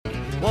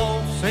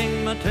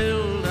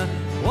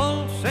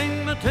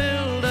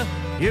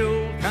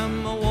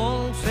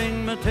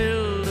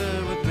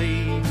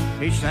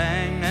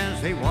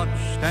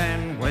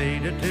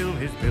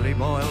Billy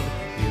Boyle,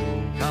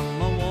 you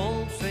come a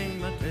waltzing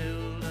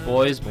Matilda.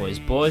 Boys.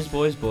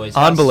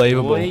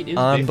 Unbelievable. How sweet is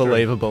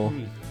Unbelievable.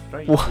 victory?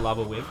 Don't What- you love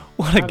a win?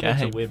 what a How good's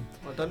game. win?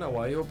 I don't know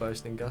why you're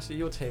boasting, Gussie.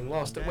 Your team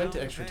lost. It went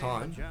to extra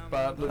time,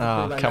 but Liverpool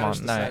Oh, they come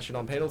managed on, to no. snatch it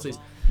on penalties.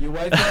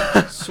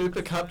 UEFA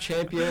Super Cup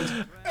champions,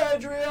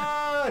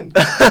 Adrian!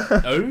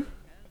 Who?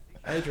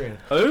 Adrian.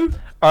 Who?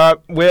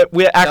 We're Doesn't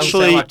sound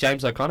actually like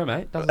James O'Connor,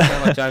 mate. Doesn't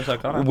sound like James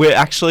O'Connor. we're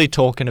actually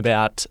talking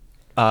about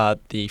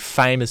the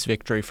famous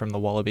victory from the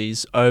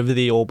Wallabies over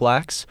the All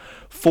Blacks,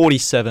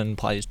 47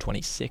 plays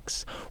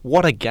 26.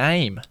 What a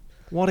game!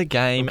 What a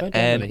game, We'll go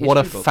down in and the what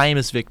a history books.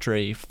 famous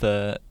victory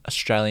for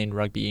Australian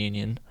Rugby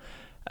Union.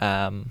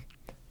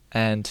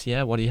 And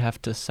yeah, what do you have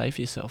to say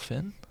for yourself,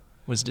 Finn?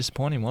 It was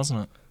disappointing,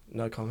 wasn't it?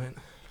 No comment.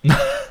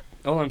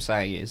 All I'm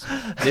saying is,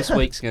 this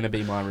week's going to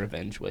be my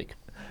revenge week.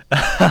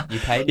 You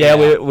paid me Yeah,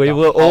 out we the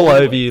were all whole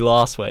over week. you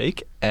last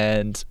week,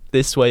 and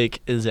this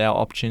week is our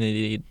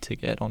opportunity to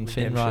get on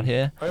Finn right Redemption.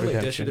 here. Only dish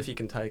Redemption. it if you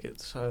can take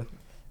it. So,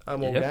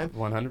 I'm all Yep, game.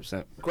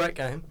 100%. Great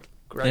game.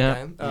 Great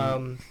Yeah.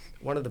 game.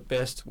 One of the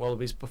best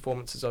Wallabies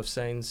performances I've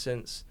seen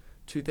since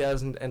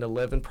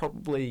 2011.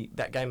 Probably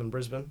that game in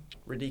Brisbane.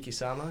 Radiki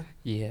Samo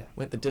Yeah.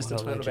 went the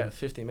distance, went legend. about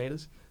 50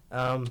 metres.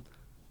 And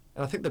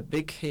I think the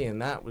big key in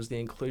that was the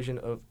inclusion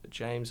of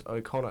James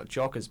O'Connor.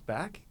 Jock is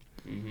back,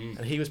 Mm-hmm.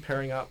 and he was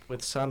pairing up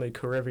with Samu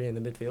Karevi in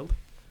the midfield,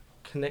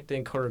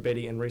 connecting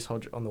Korobetti and Reece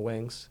Hodge on the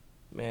wings.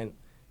 Man,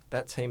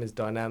 that team is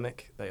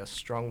dynamic. They are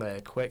strong. They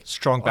are quick.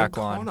 Strong back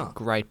line, O'Connor.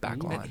 great back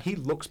And line. he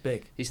looks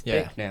big. He's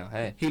Yeah. thick now,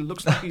 hey. He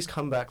looks like he's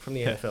come back from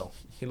the NFL.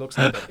 He looks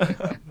like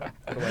that.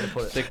 What a way to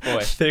put it. Thick boy.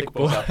 Thick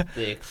boy.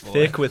 Thick boy.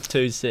 Thick with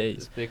two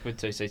C's. Thick with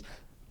two C's.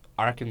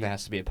 I reckon there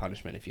has to be a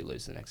punishment if you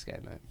lose the next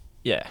game, mate.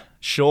 Yeah,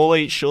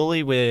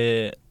 surely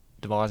we're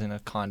devising a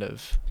kind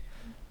of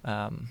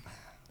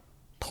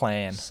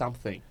plan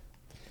Something.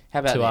 How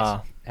about to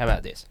this? How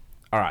about this?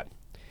 All right.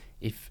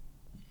 If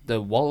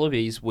the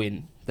Wallabies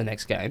win the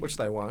next game, Which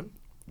they won't.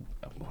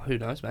 who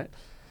knows, mate?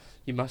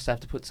 You must have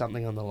to put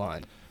something on the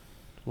line.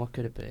 What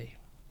could it be?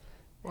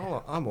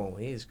 Well, I'm all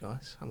ears,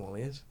 guys. I'm all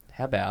ears.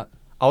 How about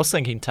I was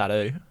thinking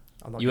tattoo.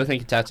 I'm not you were gonna-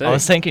 thinking tattoo? I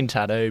was thinking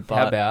tattoo, How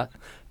but about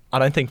I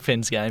don't think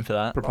Finn's game for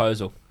that.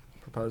 proposal?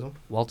 proposal.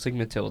 Waltzing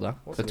Matilda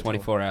Waltzing for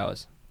 24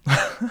 hours.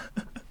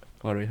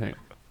 What do you think?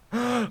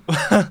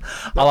 I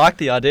like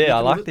the idea. You I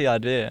can like li- the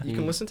idea. You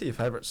can Mm. listen to your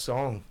favourite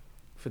song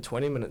for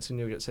 20 minutes and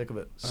you'll get sick of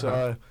it.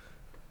 So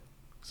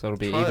So it'll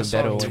be try a even song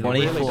better you when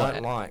 24 really hours.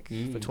 don't like for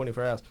Mm.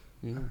 24 hours.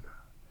 Mm.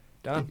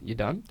 Done. You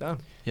done? Done.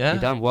 Yeah.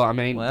 You're done. Well, I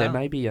mean, there Wow.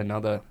 may be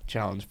another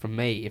challenge from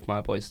me if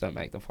my boys don't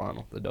make the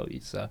final, the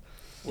doggies. So,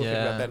 We'll think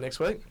Yeah. about that next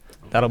week.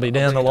 That'll be I'll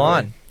down the bring it away.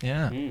 line.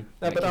 Yeah. No,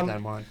 but but, keep that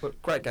in mind.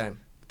 Look, great game.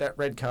 That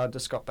red card to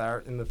Scott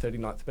Barrett in the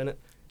 39th minute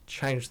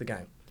changed the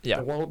game. Yeah.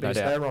 The No Wallabies,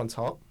 doubt. they were on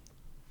top.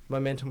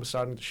 Momentum was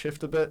starting to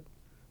shift a bit.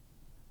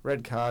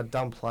 Red card,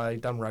 dumb play,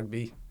 dumb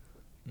rugby.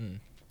 Mm.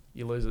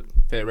 You lose it.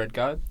 Fair red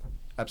card.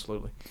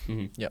 Absolutely.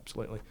 Mm-hmm.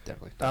 Absolutely.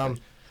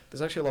 Definitely.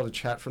 There's actually a lot of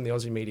chat from the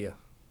Aussie media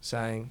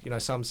saying,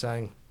 some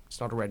saying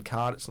it's not a red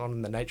card, it's not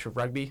in the nature of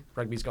rugby.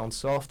 Rugby's gone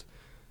soft.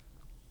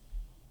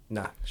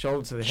 Nah,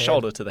 shoulder to the head.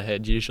 Shoulder to the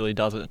head usually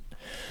does it.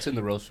 It's in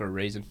the rules for a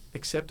reason.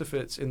 Except if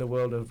it's in the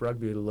world of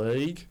rugby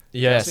league.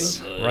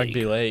 Yes. League.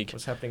 Rugby league.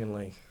 What's happening in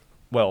league?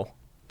 Well,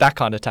 that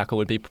kind of tackle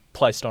would be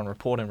placed on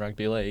report in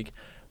rugby league.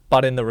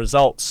 But in the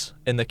results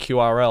in the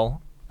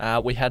QRL,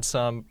 we had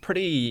some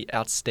pretty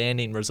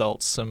outstanding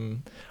results.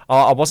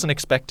 I wasn't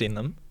expecting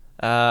them.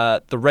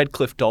 The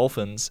Redcliffe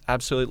Dolphins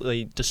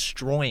absolutely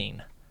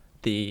destroying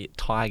the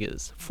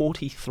Tigers,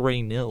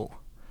 43-0.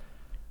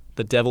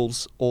 The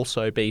Devils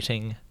also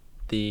beating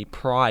the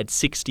Pride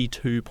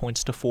 62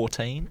 points to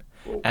 14.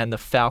 And the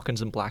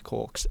Falcons and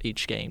Blackhawks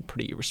each gained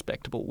pretty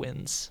respectable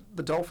wins.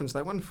 The Dolphins,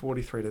 they won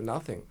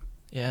 43-0.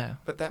 Yeah.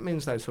 But that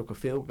means they took a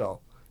field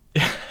goal.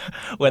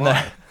 When Why?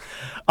 they,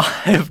 I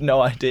have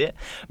no idea.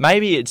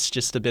 Maybe it's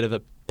just a bit of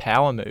a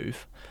power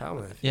move. Power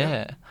move.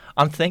 Yeah.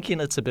 I'm thinking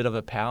it's a bit of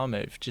a power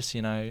move. Just,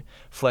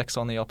 flex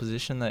on the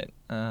opposition that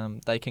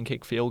they can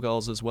kick field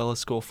goals as well as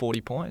score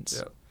 40 points.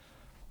 Yeah.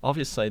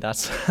 Obviously,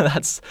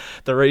 that's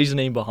the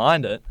reasoning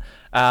behind it.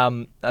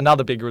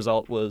 Another big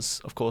result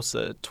was, of course,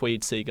 the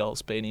Tweed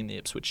Seagulls beating the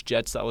Ipswich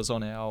Jets. That was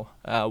on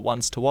our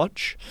ones to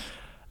watch.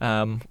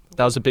 That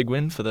was a big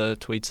win for the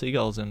Tweed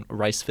Seagulls and a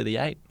race for the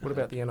 8. What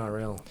about the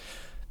NRL?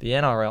 The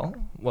NRL,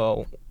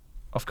 well,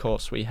 of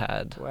course we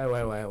had.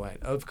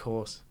 Wait. Of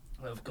course.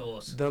 Of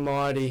course. The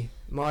mighty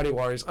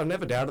Warriors. I've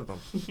never doubted them.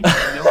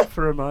 Not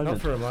for a moment.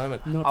 Not for a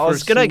moment. Not I for a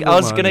was gonna single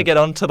moment. get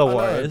onto the I know,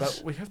 Warriors.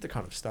 but we have to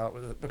kind of start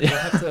with it because I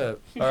have to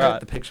paint Alright.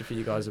 the picture for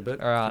you guys a bit.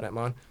 Alright. If you don't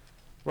mind.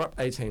 We're up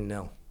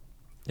 18-0.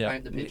 Yeah.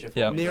 Paint the picture for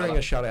Yeah. me, Nearing brother.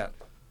 a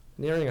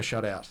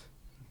shutout.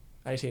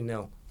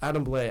 18-0.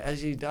 Adam Blair,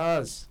 as he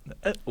does.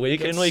 Week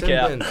in, gets week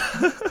out.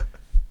 Essendon.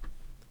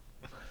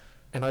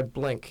 And I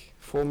blink.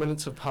 4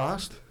 minutes have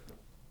passed.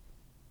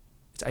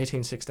 It's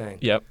 18-16.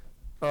 Yep.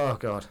 Oh,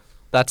 God.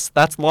 That's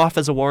life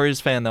as a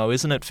Warriors fan, though,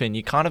 isn't it, Finn?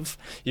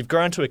 You've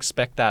grown to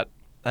expect that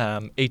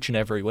each and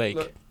every week.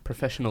 Look,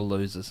 Professional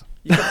losers.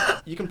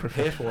 you can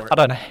prepare for it. I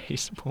don't know how you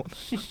support.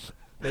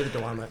 Neither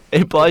do I, mate.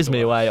 It blows me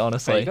Neither do I. away, So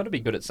honestly. you got to be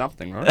good at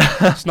something, right?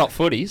 It's not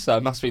footy, so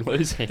it must be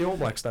losing. The All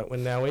Blacks don't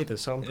win now either,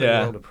 so I'm pretty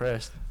Yeah. well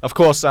depressed. Of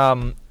course,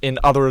 in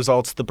other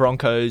results, the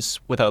Broncos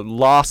with a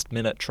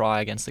last-minute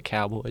try against the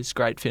Cowboys.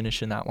 Great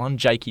finish in that one.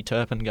 Jakey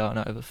Turpin going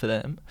over for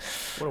them.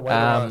 What a way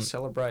to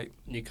celebrate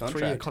New 3-year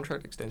contract.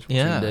 contract extension.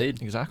 Yeah,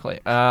 Indeed. exactly.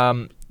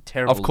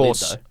 Terrible Of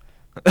course. lid,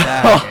 though.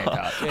 Bad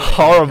haircut.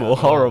 Horrible, Oh,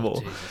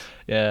 horrible. Jesus.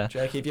 Yeah,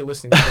 Jake, if you're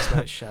listening to this,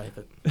 mate, shave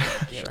it.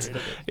 Yeah, Shave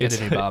it. Get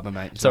a new barber,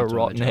 mate. it's a not doing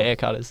rotten the job.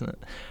 haircut, isn't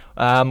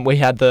it? We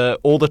had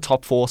all the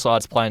top 4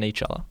 sides playing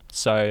each other.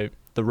 So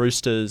the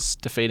Roosters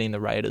defeating the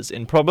Raiders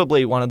in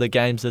probably one of the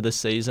games of the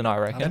season, I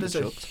reckon. That is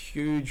a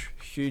Chooks.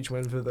 huge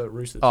win for the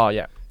Roosters. Oh,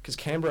 yeah. Because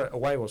Canberra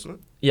away, wasn't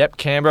it? Yep,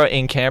 Canberra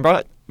in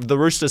Canberra. The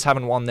Roosters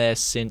haven't won there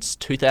since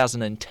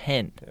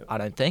 2010, Yep. I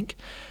don't think.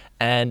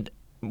 And,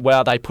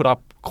 wow, they put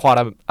up quite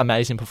an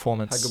amazing How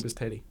performance. good was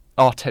Teddy,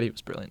 Oh, Teddy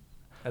was brilliant.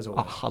 as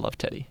always? Oh, I love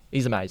Teddy.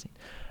 He's amazing.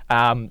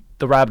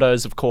 The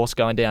Rabbitohs, of course,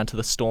 going down to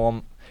the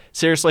Storm.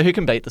 Seriously, who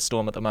can beat the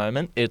Storm at the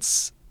moment?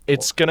 It's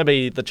going to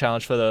be the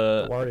challenge for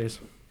The the... Warriors.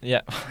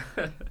 Yeah.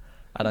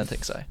 I don't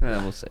think so.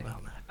 Yeah, we'll see.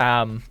 Well,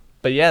 mate.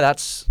 But yeah,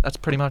 that's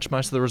pretty much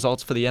most of the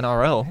results for the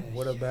NRL.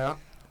 What about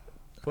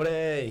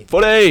footy?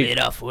 Footy! Bit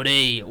of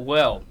footy.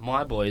 Well,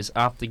 my boys,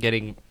 after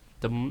getting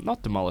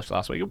not demolished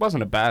last week, it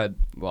wasn't a bad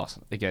loss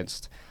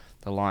against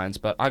the Lions,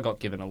 but I got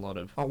given a lot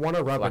of I want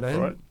to rub flack it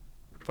for in, it.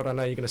 but I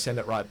know you're going to send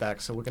it right back,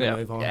 so we're going to Yeah.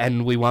 move on.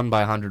 And we won by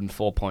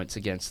 104 points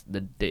against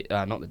not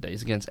the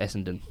D's, against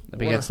Essendon,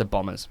 against the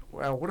Bombers.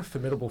 Wow, what a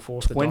formidable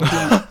force to 20,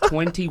 dominate.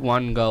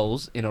 21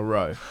 goals in a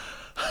row.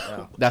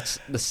 Wow. That's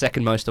the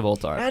second most of all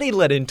time. How did he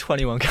let in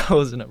 21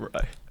 goals in a row?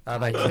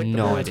 They clicked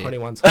no the ball idea.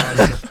 21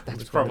 times.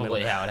 That's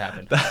probably how it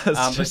happened.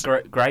 That's just-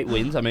 But great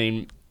wins. I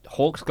mean,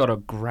 Hawks got a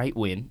great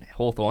win,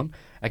 Hawthorn,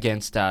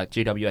 against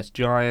GWS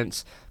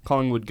Giants.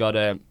 Collingwood got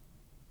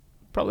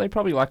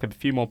probably like a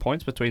few more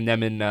points between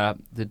them and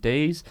the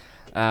D's.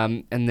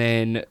 And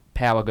then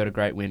Power got a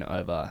great win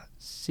over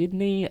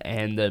Sydney,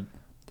 and the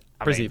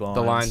Brizzy the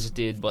Lions. Lions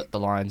did what the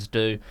Lions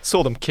do.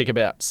 Saw them kick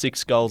about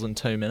 6 goals in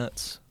 2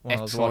 minutes when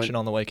I was Excellent. watching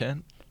on the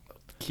weekend.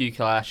 Q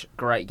Clash,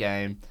 great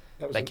game.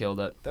 That was, They in, killed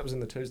it. that was in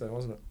the Tuesday,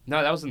 wasn't it?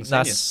 No, that was in the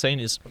That's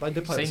seniors. seniors. But they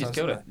did play the Seniors Suns.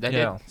 killed didn't it. They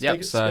Yeah. did. Yep.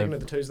 Speaking, So speaking of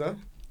the Tuesday,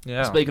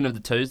 Yeah. speaking of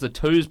the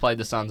Twos played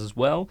the Suns as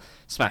well.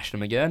 Smashed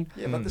them again.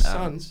 yeah, but the Mm.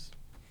 Suns,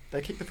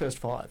 they kicked the first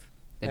 5.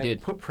 They and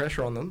did. put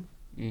pressure on them.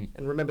 Mm.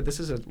 And remember, this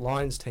is a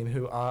Lions team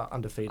who are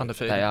undefeated.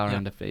 Undefeated. They are yeah.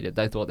 undefeated.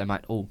 They thought they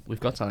might. Oh, we've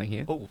got something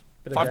here. Oh,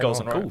 Bit of 5 game goals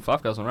on. in a row. Cool,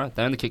 5 goals in a row.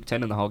 They only kicked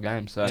 10 in the whole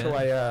game. So To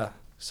a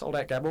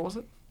sold-out Gabba, was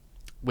it?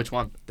 which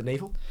one? The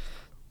Neville?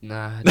 No,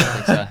 I don't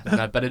think so.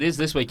 No, but it is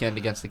this weekend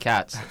against the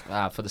Cats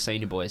for the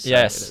senior boys. So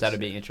Yes. that'll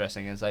be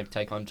interesting as they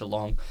take on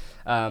Geelong.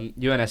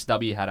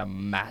 UNSW had a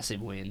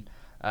massive win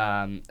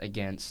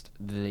against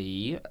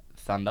the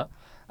Thunder,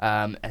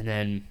 and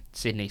then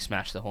Sydney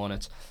smashed the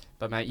Hornets.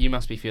 But mate, you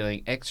must be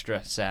feeling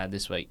extra sad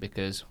this week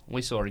because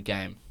we saw a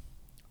game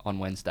on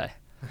Wednesday.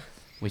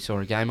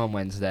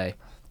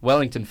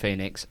 Wellington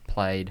Phoenix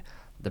played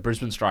the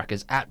Brisbane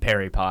Strikers at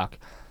Perry Park.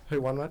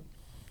 Who won, mate?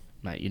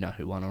 Mate, you know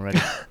who won already.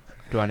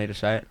 Do I need to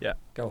say it? Yeah.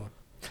 Go on.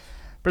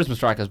 Brisbane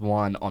Strikers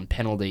won on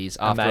penalties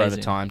after Amazing.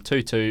 overtime.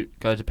 2-2,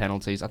 go to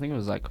penalties. I think it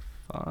was like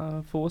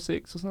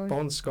 4-6 or something.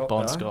 Bon Scott.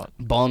 Bon though, Scott.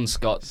 Bon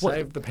Scott. What-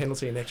 Saved the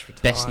penalty in extra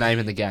time. Best name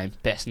in the game.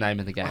 Best name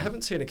in the game. I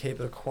haven't seen a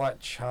keeper quite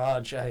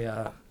charge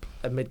a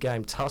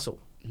mid-game tussle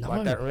No.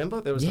 like that.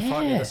 Remember, there was the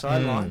fight near Yeah. the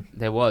sideline.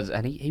 There was,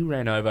 and he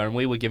ran over, and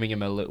we were giving him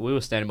we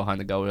were standing behind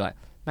the goal. We were like,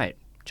 mate,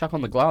 chuck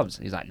on the gloves.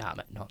 He's like, nah,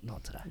 mate,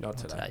 not today. Not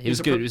today. He was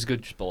good. It was a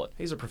good sport.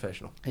 He's a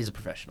professional He's a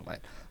professional, mate.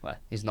 Well,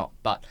 he's not,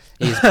 but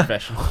he is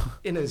professional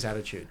in his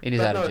attitude. in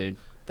his But no, attitude.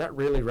 that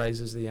really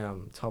raises the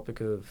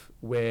topic of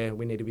where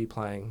we need to be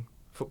playing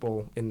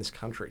football in this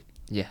country.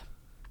 Yeah,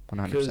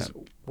 Because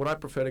 100%. would I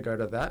prefer to go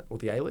to that or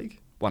the A-League?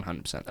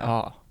 100%.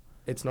 Oh,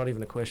 It's not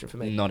even a question for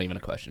me. Not even a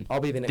question. I'll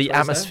be the next the Wednesday,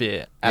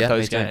 atmosphere at Yeah,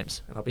 those me too.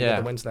 games. and I'll be Yeah. there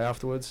the Wednesday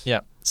afterwards.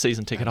 Yeah,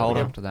 season ticket And holder.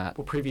 after that,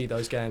 We'll preview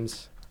those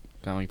games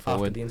going after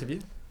forward. the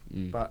interview.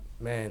 Mm. But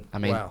man, I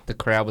mean, wow. the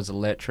crowd was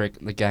electric.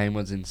 The game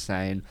was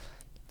insane.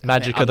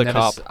 Magic I've of the never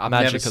cup. I've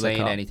Magic never of the seen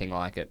cup. anything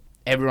like it.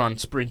 Everyone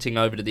sprinting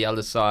over to the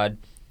other side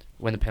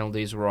when the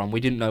penalties were on. We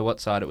didn't know what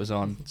side it was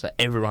on, so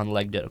everyone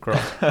legged it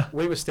across.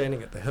 We were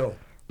standing at the hill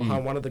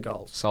behind one of the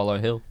goals, Solo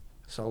Hill,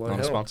 Solo not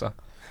a Hill, sponsor.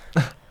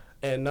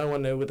 and no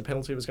one knew where the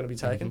penalty was going to be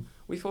taken. Mhm.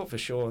 We thought for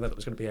sure that it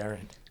was going to be our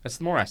end. It's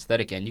the more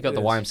aesthetic end. You got It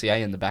the is.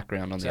 YMCA in the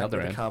background on the Exactly,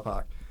 other end. car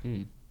park.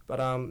 Mm. But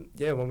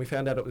yeah, when we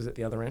found out it was at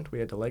the other end, we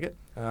had to leg it.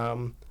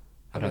 Haven't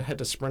don't- had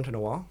to sprint in a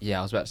while. Yeah,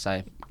 I was about to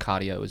say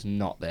cardio was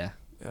not there.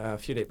 A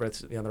few deep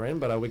breaths at the other end,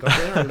 but we got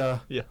there and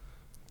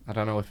I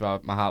don't know if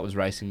my heart was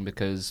racing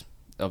because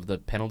of the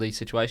penalty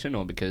situation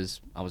or because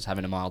I was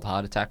having a mild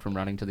heart attack from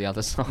running to the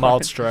other side.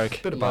 Mild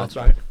stroke. bit of Mild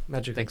both, mate.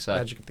 Magic, I think so.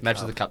 Magic of the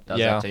Magic of cup. the Cup does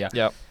Yeah, that to you.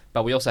 yeah.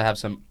 But we also have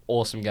some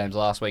awesome games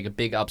last week. A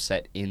big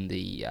upset in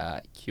the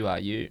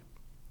QRU.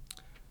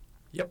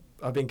 Yep,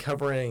 I've been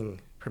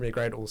covering Premier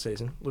Grade all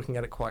season, looking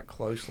at it quite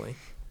closely.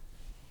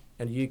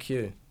 And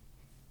UQ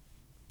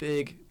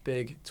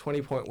big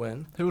 20-point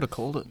win Who would have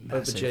called it?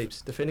 over the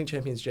Jeeps, defending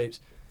champions Jeeps.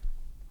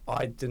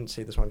 I didn't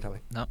see this one coming.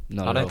 No,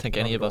 Not I at don't all. think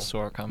Not any at of us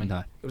all. saw it coming. No.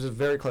 It was a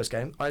very close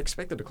game. I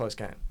expected a close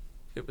game.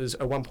 It was a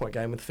 1-point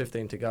game with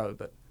 15 to go,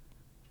 but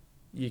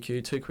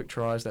UQ, 2 quick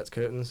tries, that's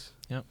curtains.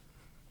 Yep.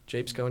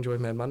 Jeeps go enjoy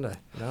Mad Monday.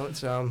 You know,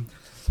 it's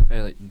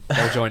Really,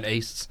 they'll join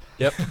Easts.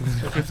 Yep.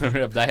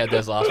 They had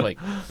theirs last week.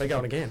 they're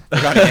going again.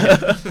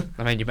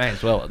 I mean, you may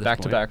as well at this Back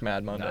to point. back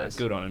Mad No, Mondays.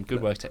 good on him.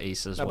 Good work to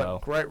East as No, well.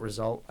 but great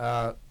result.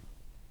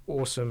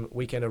 Awesome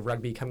weekend of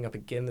rugby coming up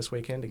again this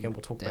weekend. Again,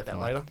 we'll talk about that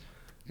Definitely. later.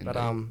 But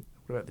Indeed.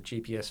 what about the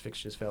GPS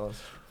fixtures,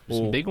 fellas?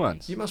 Some Ooh. big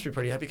ones. You must be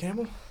pretty happy,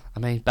 Campbell. I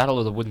mean, Battle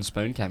of the Wooden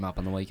Spoon came up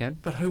on the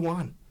weekend. But who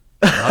won?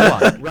 No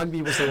one.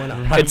 Rugby was the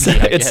winner.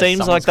 It seems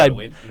like someone's gotta they-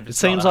 win, if It it's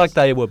seems not like us.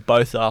 they were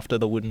both after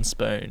the wooden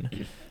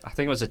spoon. I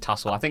think it was a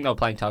tussle. I think they were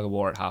playing tug of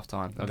war at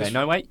halftime. Okay, This-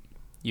 no, wait.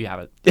 You have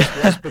it. It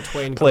was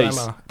between Please,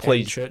 Glamour please.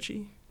 and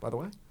Churchy, by the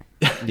way.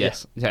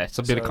 Yes. Yeah, it's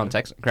a bit of So-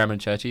 context. Grammar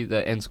and Churchy,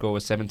 the end score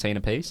was 17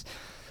 apiece.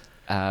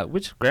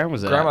 Which ground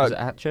was it Grammar- at? Was it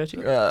at Churchy?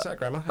 Is that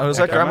Grammar? I was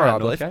Yeah, at Grammar, Grammar I at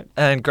believe. Northgate.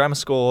 And Grammar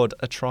scored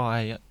a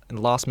try in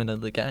the last minute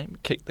of the game,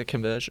 kicked the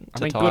conversion I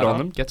to mean, tie good it on up.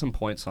 them. Get some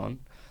points on.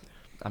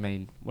 I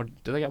mean, what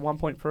do they get 1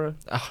 point for?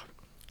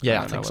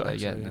 Yeah, I don't know think what so. they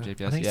get in Yeah. the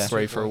GPS. I think yeah. it's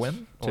 3 for a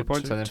win. 2 or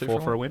points and then two 4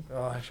 for a win.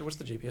 Oh, actually, what's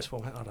the GPS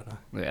format? I don't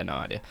know. Yeah, no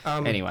idea.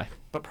 Um, Anyway,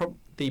 But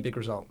the big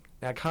result.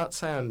 Now, I can't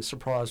say I'm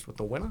surprised with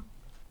the winner.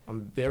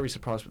 I'm very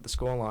surprised with the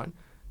scoreline.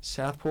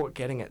 Southport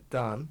getting it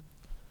done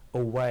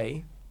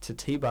away to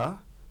T-Bar,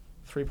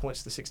 3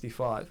 points to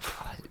 65.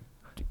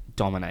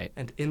 dominate.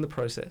 And in the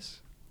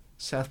process,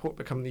 Southport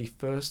become the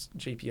first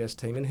GPS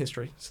team in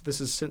history, so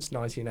this is since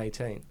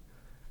 1918,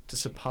 to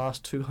surpass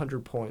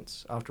 200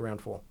 points after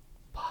round 4.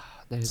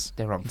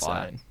 They're on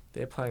fire. Insane.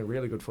 They're playing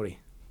really good footy.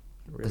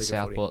 Really The good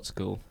Southport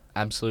school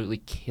absolutely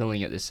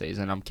killing it this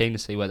season. I'm keen to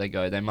see where they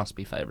go. They must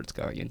be favourites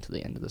going into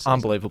the end of the season.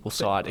 Unbelievable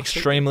side.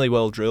 Extremely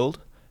well drilled.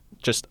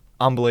 Just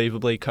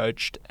unbelievably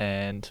coached.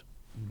 And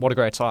what a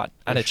great side.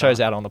 And They're it shows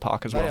sharp. out on the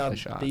park as They well. are the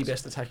Sharks. the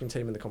best attacking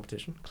team in the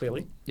competition,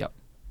 clearly. Yep.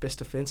 Best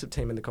defensive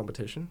team in the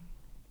competition,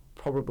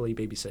 probably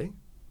BBC.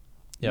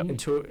 Yep. In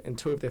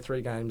two of their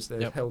 3 games,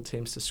 they've Yep. held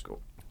teams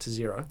to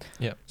 0.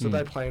 Yep. So Mm.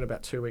 they play in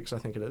about 2 weeks, I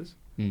think it is.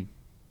 Mm.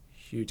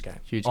 Huge game.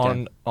 Huge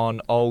game.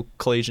 On Old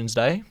Collegians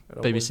Day, At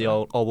Old BBC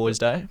Boys Old Boys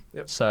Day.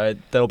 Yep. So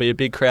there'll be a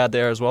big crowd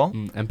there as well.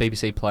 And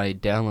BBC played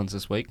Downlands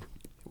this week.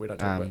 We don't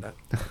talk about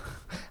that.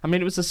 I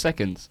mean, it was the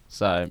seconds,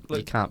 so you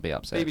Look, can't be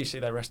upset. BBC,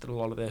 they rested a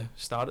lot of their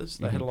starters.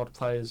 They had Mhm. a lot of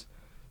players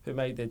who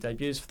made their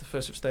debuts for the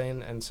first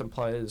 15 and some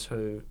players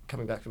who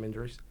coming back from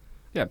injuries.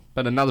 Yeah,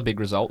 but another big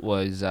result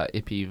was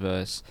Ippy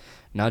versus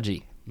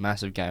Nudgee.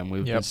 Massive game.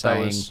 We've been Yep, that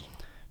saying was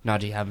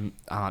Nudgee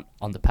aren't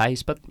on the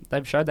pace, but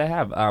they've showed they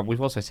have.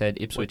 We've also said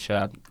Ipswich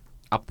up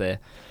there,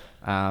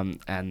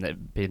 and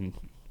they've been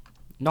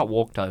not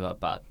walked over,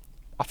 but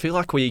I feel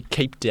like we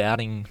keep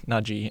doubting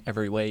Nudgee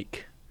every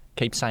week.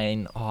 Keep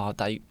saying,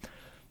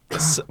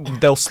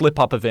 they'll slip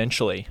up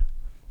eventually.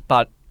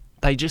 But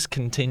they just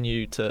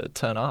continue to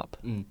turn up.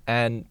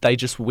 And they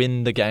just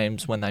win the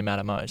games when they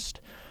matter most.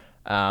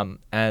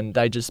 And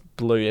they just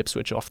blew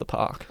Ipswich off the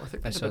park. I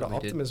think They that's a bit of certainly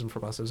did. optimism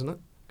from us, isn't it?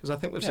 Because I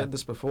think we've Yeah. said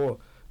this before.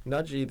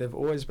 Nudgee, they've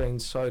always been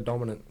so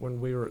dominant when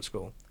we were at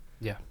school.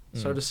 yeah.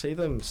 So to see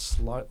them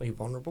slightly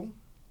vulnerable,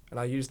 and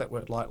I use that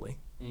word lightly,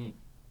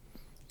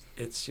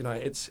 it's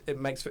it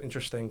makes for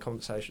interesting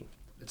conversation.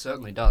 It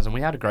certainly does. And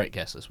we had a great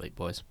guest this week,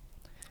 boys.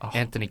 Oh.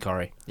 Anthony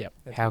Corrie. Yep.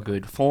 How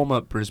good.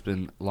 Former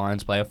Brisbane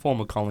Lions player,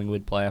 former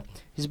Collingwood player.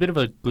 He's a bit of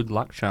a good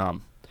luck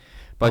charm.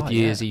 Both Oh,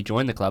 years yeah. he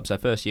joined the club. So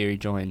first year he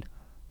joined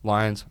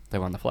Lions, they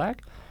won the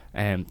flag.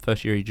 And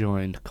first year he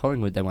joined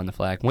Collingwood, they won the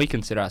flag. We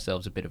consider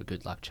ourselves a bit of a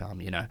good luck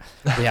charm, you know.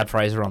 We had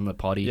Fraser on the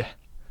potty.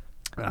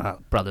 Yeah.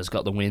 Brothers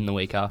got the win the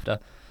week after.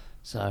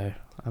 So,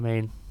 I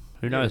mean,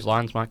 who knows?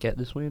 Lions might get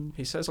this win.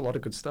 He says a lot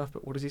of good stuff,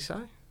 but what does he say?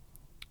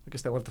 I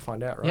guess they'll have to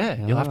find out, right?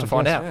 Yeah, you'll have to Oh,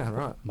 find yes. out. Yeah,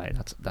 right. Mate,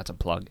 that's a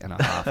plug and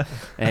a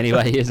half.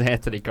 Anyway, here's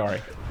Anthony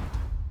Corrie.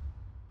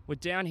 We're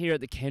down here at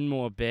the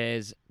Kenmore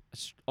Bears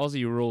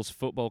Aussie Rules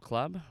Football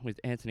Club with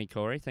Anthony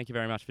Corrie. Thank you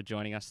very much for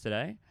joining us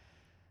today.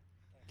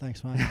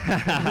 Thanks, mate.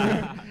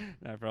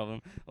 No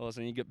problem.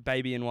 Awesome. You got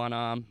baby in one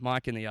arm,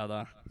 Mike in the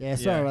other. Yeah,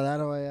 sorry Yeah. about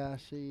that.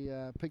 She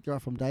picked her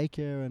up from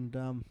daycare and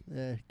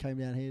came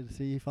down here to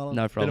see you fellas.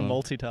 No Bit of problem.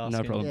 multitasking.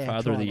 No problem. Yeah,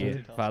 Father of the try year. to.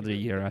 Multitasking. Father of the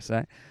year, I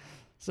say.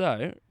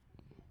 So,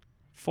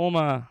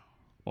 former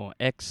or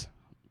ex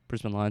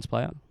Brisbane Lions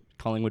player,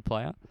 Collingwood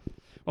player.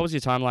 What was your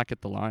time like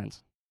at the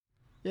Lions?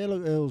 Yeah,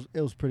 look,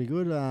 it was pretty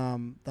good.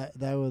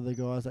 They were the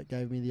guys that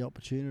gave me the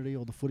opportunity,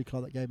 or the footy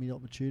club that gave me the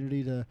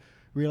opportunity to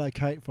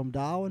relocate from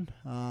Darwin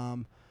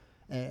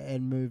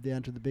and move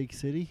down to the big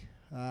city.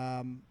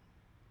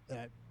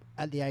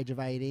 At the age of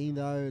 18,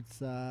 though,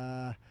 it's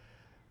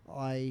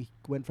I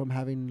went from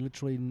having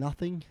literally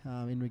nothing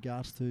in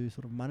regards to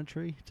sort of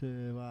monetary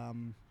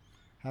to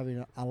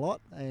having a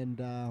lot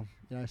and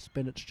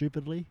spend it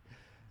stupidly.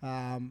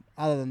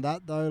 Other than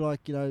that, though,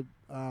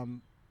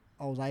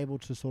 I was able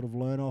to sort of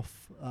learn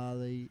off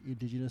the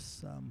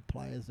Indigenous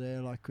players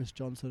there, like Chris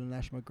Johnson and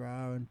Ash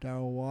McGrath and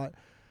Darryl White.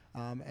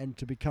 and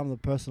to become the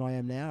person I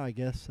am now, I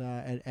guess,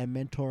 and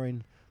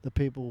mentoring the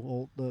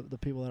people, or the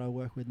people that I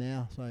work with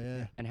now. So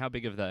yeah. And how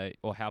big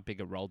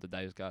a role did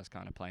those guys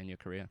kind of play in your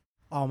career?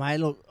 Oh mate,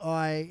 look,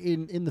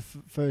 in the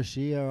first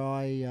year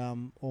I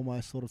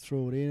almost sort of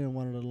threw it in and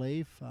wanted to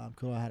leave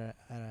because I had a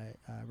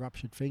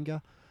ruptured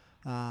finger,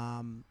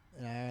 and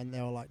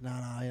they were like,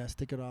 no,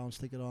 stick it on,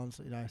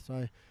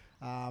 so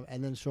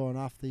and then sure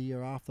enough, the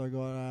year after I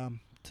got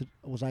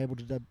was able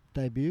to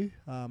debut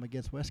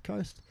against West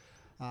Coast,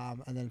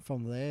 and then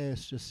from there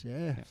it's just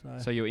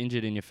So you were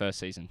injured in your first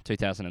season,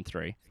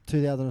 2003.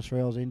 2003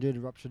 I was injured,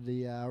 ruptured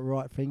the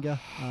right finger.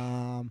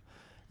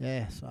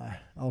 So I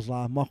was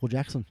Michael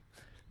Jackson.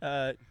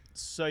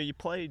 So you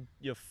played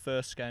your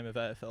first game of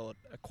AFL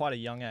at quite a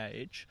young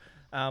age.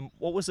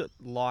 What was it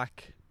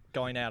like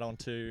going out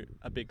onto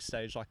a big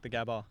stage like the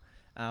Gabba,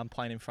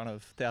 playing in front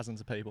of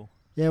thousands of people?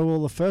 Yeah,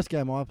 well, the first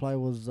game I played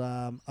was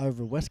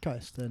over West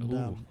Coast, and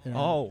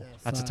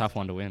That's a tough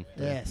one to win.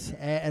 Yes,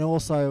 and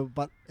also,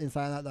 but in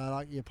saying that though,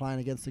 like you're playing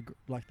against the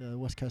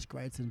West Coast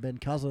greats and Ben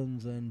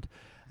Cousins and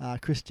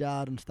Chris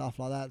Jard and stuff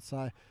like that.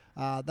 So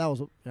that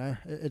was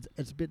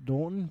it's a bit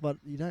daunting, but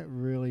you don't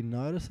really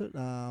notice it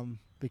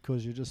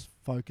because you're just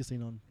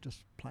focusing on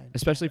just playing.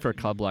 Especially for a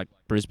club like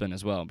Brisbane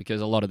as well,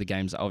 because a lot of the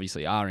games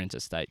obviously are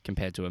interstate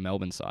compared to a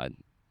Melbourne side.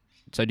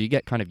 So do you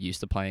get kind of used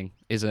to playing?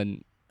 Is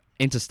an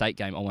interstate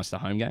game almost a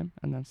home game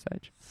at that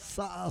stage?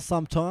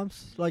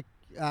 Sometimes,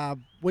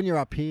 when you're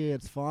up here,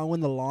 it's fine.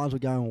 When the lines were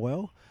going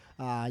well,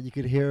 you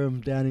could hear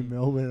them down in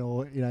Melbourne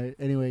or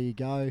anywhere you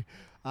go.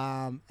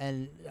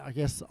 And I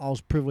guess I was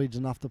privileged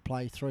enough to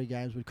play 3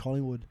 games with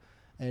Collingwood,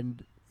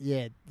 and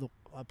look,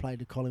 I played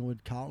the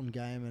Collingwood Carlton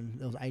game, and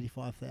there was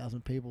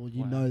 85,000 people.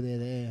 Wow. They're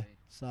there,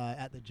 so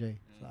at the G.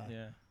 So.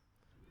 Yeah.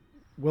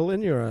 Well,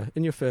 in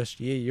your first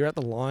year, you're at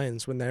the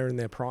Lions when they were in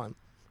their prime.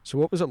 So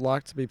what was it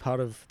like to be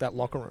part of that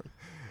locker room?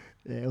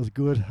 Yeah, it was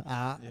good.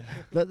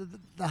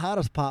 The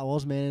hardest part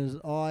was, man, is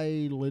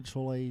I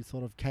literally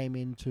sort of came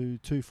into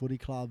 2 footy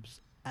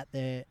clubs at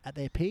their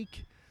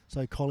peak.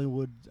 So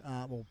Collingwood,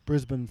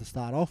 Brisbane to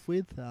start off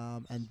with,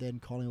 and then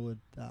Collingwood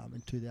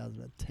in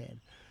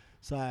 2010.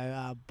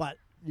 So, but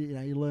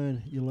you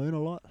learn a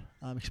lot,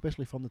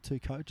 especially from the 2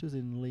 coaches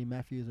in Lee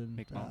Matthews and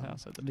Mick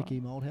Malthouse at the Mickey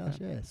time.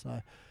 Malthouse. Yeah.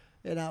 So,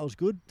 it was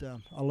good.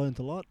 I learned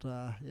a lot.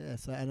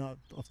 So, and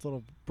I've sort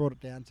of brought it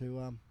down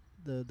to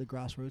the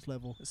grassroots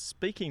level.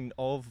 Speaking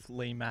of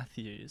Lee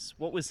Matthews,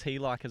 what was he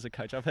like as a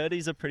coach? I've heard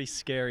he's a pretty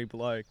scary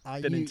bloke,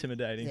 bit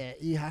intimidating. Yeah,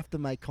 you have to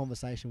make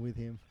conversation with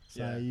him.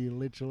 So you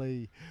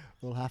literally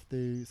will have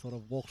to sort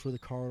of walk through the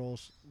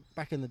corridors.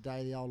 Back in the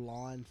day, the old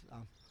Lions.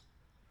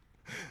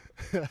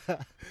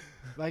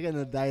 Back in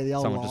the day, the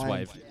old Someone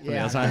Lions. just waved.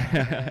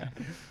 Yeah.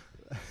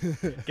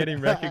 Getting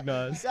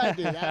recognised. Don't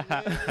do that.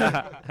 Man.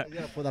 You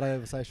got to put that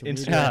over social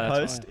media.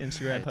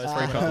 Instagram post.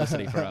 Free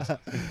publicity for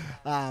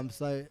us.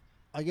 So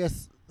I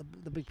guess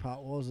the big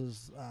part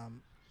was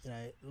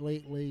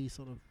Lee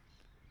sort of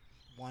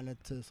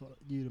wanted to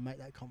you to make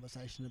that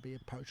conversation to be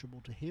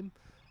approachable to him,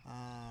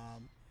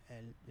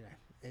 and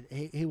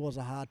he was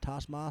a hard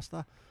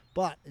taskmaster,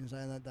 but in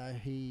saying that though,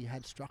 he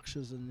had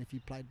structures, and if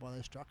you played by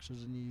those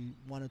structures and you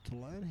wanted to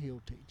learn,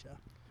 he'll teach you.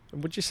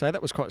 And would you say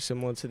that was quite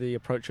similar to the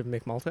approach of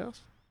Mick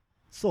Malthouse?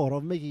 Sort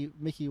of.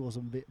 Mickey was a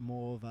bit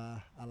more of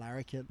a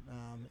larrikin.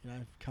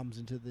 Comes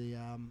into the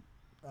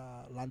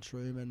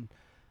lunchroom and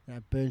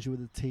burns you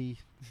with a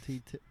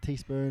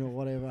teaspoon or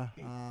whatever.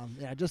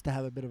 Just to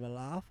have a bit of a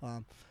laugh.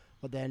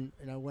 But then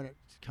when it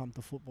comes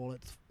to football,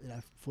 it's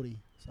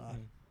footy. So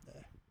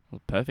yeah.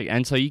 Well, perfect.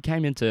 And so you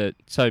came into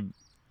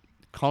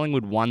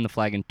Collingwood won the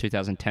flag in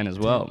 2010 as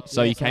well.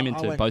 So you came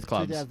into both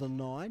clubs.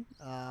 2009,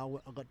 I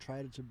got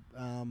traded to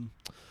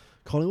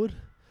Collingwood,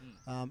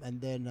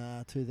 and then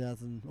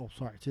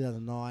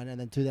 2009, and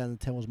then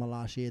 2010 was my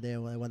last year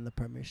there where they won the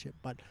premiership.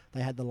 But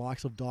they had the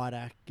likes of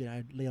Didak,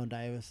 Leon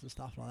Davis and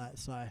stuff like that.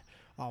 So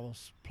I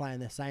was playing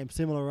the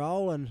similar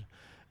role, and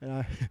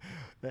yeah.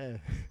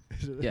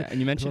 And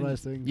you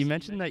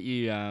mentioned that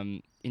you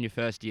in your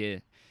first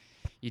year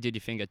you did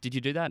your finger. Did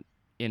you do that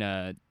in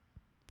a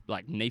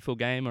NEFL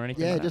game or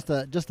anything? Yeah,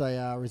 like just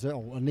a reserve,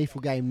 a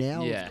NEFL game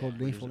now. Yeah, it's called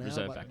NEFL now.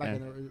 reserve Back back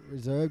in the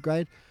reserve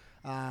grade,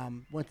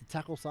 went to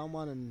tackle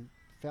someone and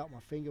felt my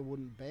finger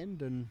wouldn't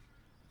bend, and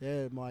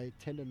my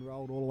tendon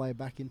rolled all the way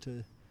back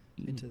into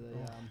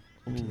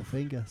the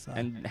finger. So.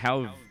 And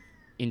how have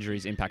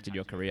injuries impacted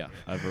your career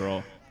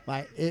overall?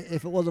 Mate,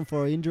 if it wasn't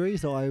for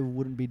injuries, I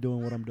wouldn't be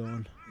doing what I'm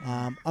doing.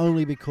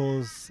 Only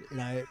because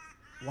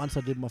once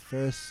I did my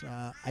first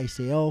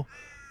ACL,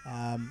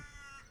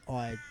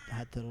 I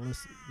had to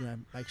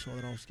make sure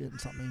that I was getting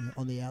something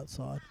on the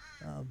outside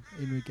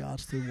in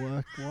regards to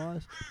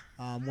work-wise.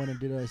 Went and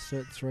did a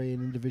Cert 3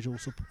 in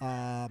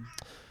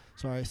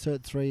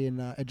Cert 3 in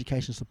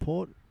education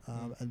support,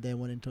 and then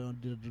went into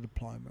and did a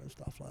diploma and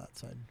stuff like that.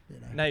 So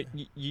Nate,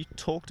 you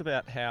talked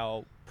about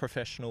how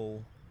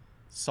professional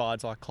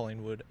sides like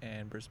Collingwood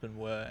and Brisbane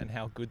were and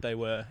how good they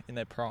were in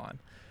their prime.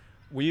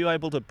 Were you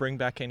able to bring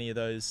back any of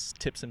those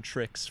tips and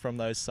tricks from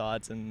those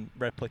sides and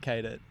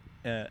replicate it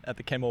at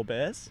the Kenmore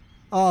Bears?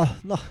 Oh,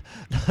 no,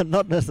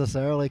 not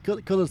necessarily.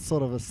 Because it's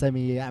sort of a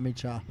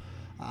semi-amateur.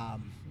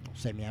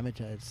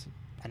 Semi-amateur. It's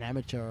an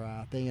amateur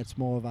thing. It's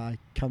more of a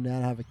come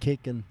down, have a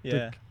kick, and Yeah.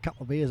 drink a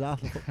couple of beers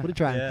after footy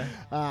training. Yeah.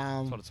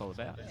 That's what it's all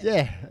about.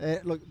 Yeah,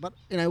 look, but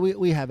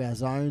we have our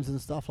zones and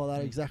stuff like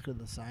that, exactly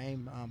the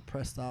same.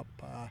 Pressed up,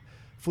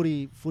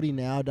 footy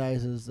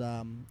nowadays is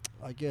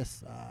I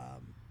guess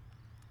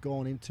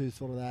gone into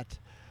sort of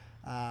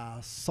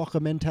that soccer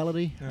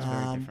mentality, It's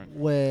very different.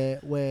 where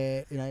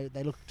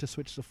they look to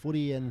switch to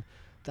footy and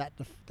that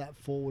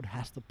forward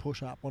has to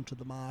push up onto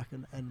the mark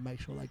and make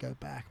sure they go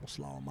back or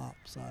slow them up.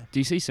 So Do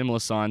you see similar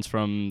signs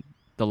from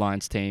the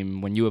Lions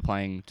team when you were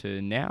playing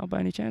to now, by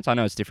any chance? I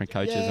know it's different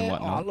coaches and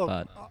whatnot, look,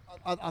 but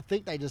I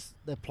think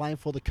they're playing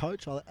for the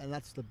coach, and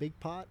that's the big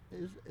part.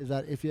 Is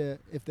that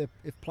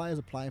if players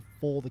are playing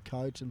for the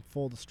coach and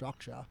for the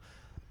structure,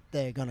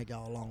 they're going to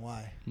go a long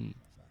way.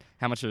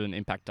 how much of an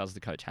impact does the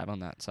coach have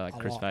on that? So like A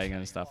Chris lot. Fagan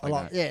and stuff A like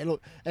lot, that. yeah.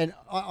 Look, and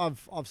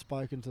I've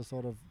spoken to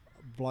sort of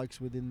blokes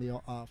within the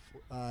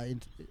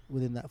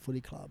within that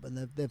footy club, and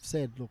they've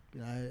said, look,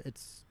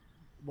 it's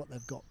what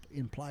they've got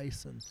in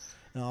place, and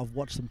I've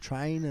watched them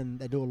train, and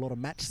they do a lot of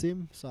match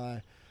sim.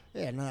 So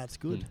yeah, no, it's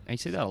good. And you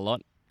see that a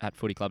lot at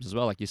footy clubs as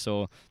well. Like you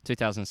saw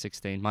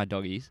 2016, my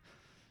Doggies,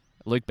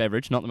 Luke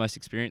Beveridge, not the most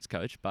experienced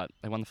coach, but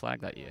they won the flag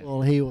that year.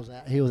 Well, he was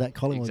at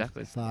Collingwood.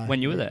 Exactly. So,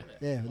 When you were there?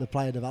 Yeah, the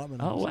player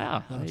development. Oh, officer.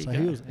 wow. There So you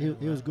he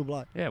go. was a good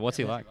bloke. Yeah, what's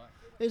he like?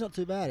 He's not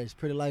too bad. He's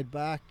pretty laid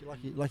back. I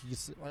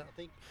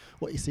think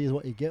what you see is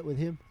what you get with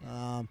him.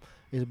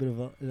 He's a bit of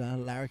a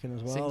larrikin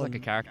as well. Seems like a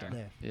and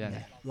character.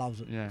 Yeah. Loves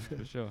it. Yeah,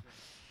 for sure.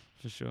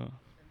 For sure.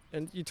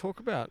 And you talk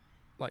about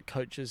like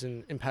coaches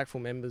and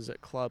impactful members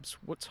at clubs.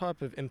 What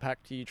type of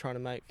impact are you trying to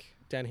make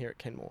down here at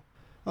Kenmore?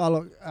 Oh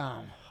look,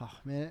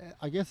 man.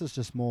 I guess it's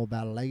just more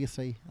about a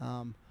legacy.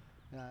 I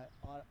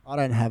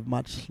don't have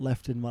much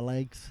left in my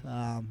legs.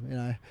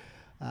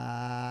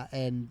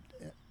 And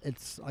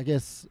it's, I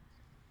guess,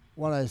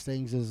 one of those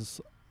things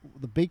is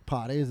the big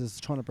part is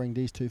trying to bring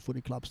these two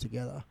footy clubs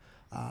together,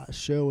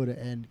 Sherwood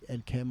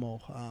and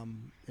Kenmore.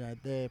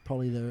 They're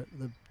probably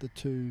the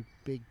two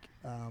big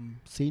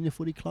senior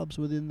footy clubs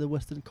within the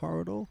Western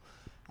Corridor,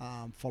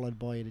 followed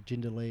by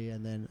Jindalee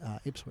and then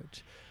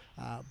Ipswich.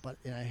 But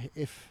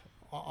if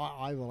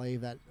I believe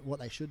that what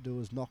they should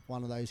do is knock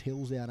one of those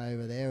hills down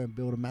over there and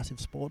build a massive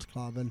sports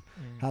club and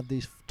have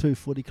these two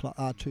footy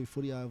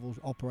ovals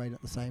operate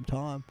at the same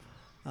time.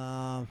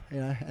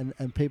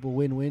 And people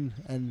win,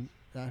 and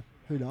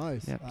who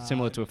knows? Yeah,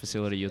 similar to a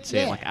facility you'd see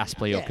at like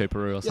Aspley or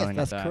Cooperoo or something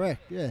like that. That's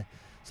correct. Yeah.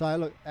 So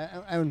look,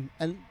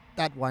 and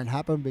that won't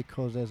happen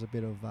because there's a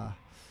bit of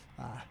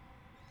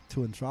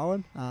to and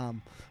throwing.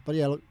 But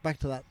yeah, look, back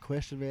to that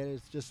question, man.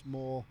 It's just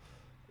more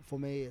for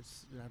me.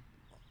 It's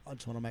I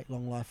just want to make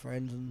long life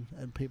friends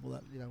and people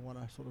that want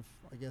to sort of,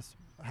 I guess,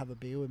 have a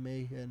beer with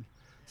me and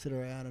sit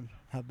around and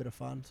have a bit of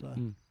fun. So.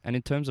 And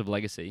in terms of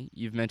legacy,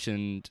 you've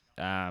mentioned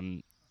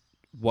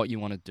what you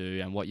want to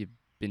do and what you've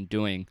been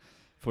doing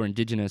for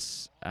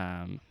Indigenous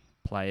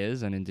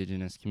players and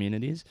Indigenous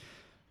communities.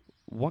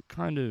 What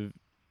kind of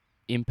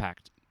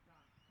impact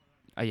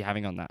are you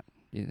having on that,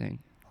 do you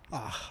think? I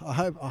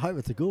hope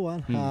it's a good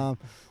one.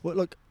 Well,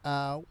 look,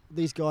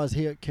 these guys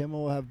here at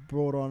Kenmore have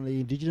brought on the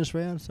Indigenous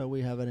round, so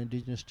we have an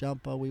Indigenous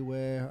jumper we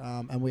wear,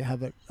 and we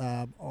have it.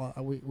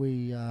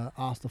 We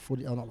asked the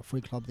footy, not the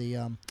footy club,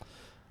 the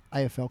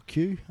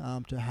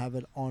AFLQ, to have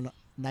it on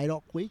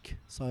NAIDOC week,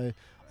 so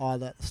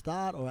either at the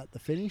start or at the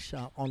finish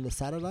on the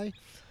Saturday.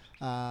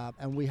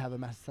 And we have a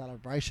massive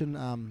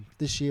celebration.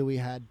 This year we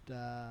had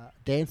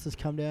dancers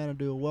come down and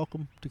do a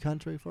welcome to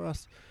country for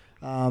us,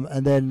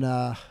 and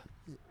then.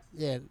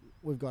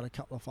 We've got a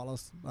couple of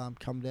fellas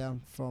come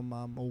down from,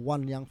 or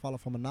one young fella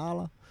from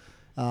Anala,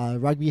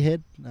 rugby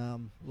head,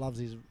 loves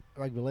his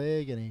rugby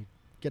league, and he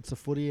gets the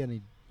footy and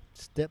he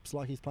steps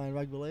like he's playing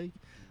rugby league.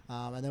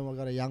 And then we've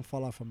got a young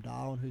fella from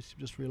Darwin who's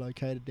just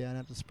relocated down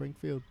out to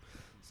Springfield.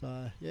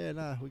 So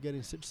we're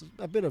getting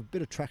a bit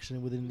of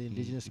traction within the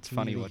Indigenous It's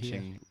funny community here.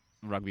 watching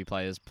rugby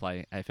players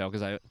play AFL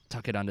because they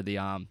tuck it under the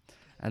arm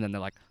and then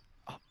they're like,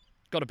 oh,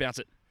 got to bounce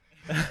it.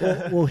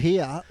 well,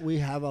 here we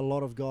have a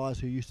lot of guys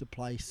who used to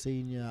play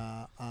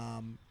senior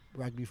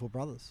rugby for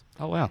Brothers.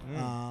 Oh,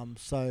 wow.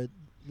 So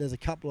there's a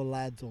couple of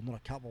lads, or not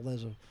a couple,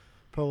 there's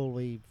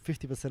probably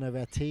 50% of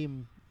our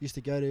team used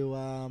to go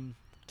to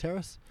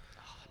Terrace.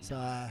 So,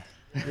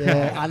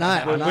 yeah, I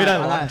know. We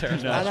don't like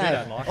Terrace I much. know. We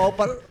don't like Oh,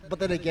 but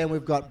then again,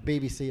 we've got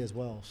BBC as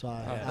well. So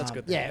that's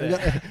good.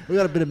 Yeah, we've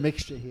got a bit of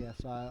mixture here.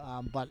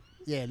 So, but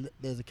yeah,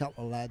 there's a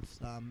couple of lads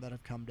that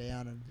have come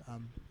down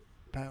and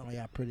apparently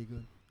are pretty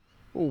good.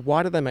 Well,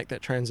 why did they make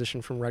that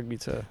transition from rugby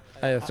to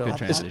AFL? Good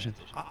transition.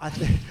 I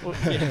think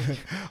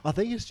I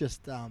think it's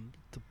just to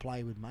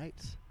play with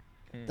mates.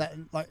 That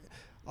like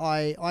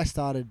I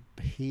started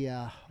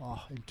here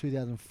in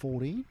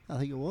 2014, I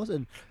think it was,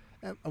 and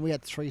we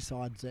had three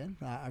sides then,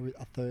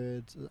 a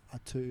third,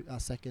 a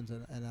seconds,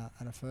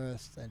 and a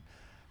first, and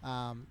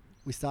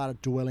we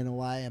started dwelling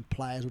away, and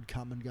players would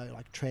come and go,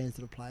 like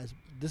transitive players.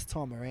 This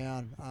time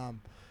around,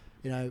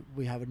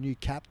 we have a new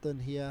captain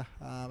here,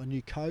 a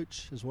new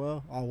coach as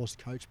well. I was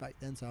coach back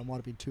then, so it might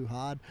have been too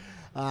hard.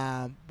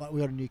 But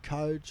we got a new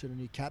coach and a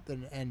new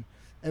captain, and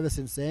ever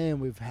since then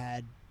we've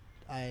had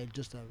a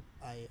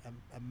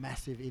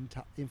massive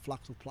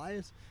influx of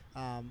players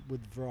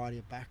with a variety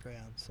of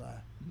backgrounds. So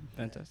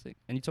Fantastic.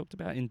 And you talked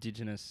about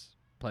Indigenous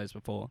players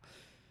before.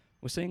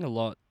 We're seeing a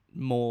lot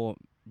more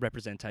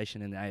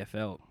representation in the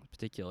AFL,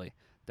 particularly,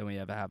 than we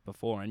ever have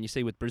before. And you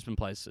see with Brisbane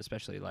players,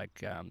 especially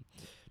like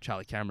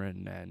Charlie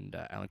Cameron and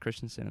Alan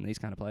Christensen and these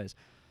kind of players,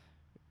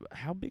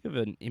 how big of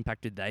an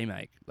impact did they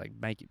make?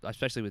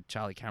 Especially with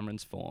Charlie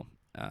Cameron's form.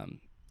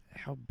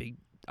 How big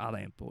are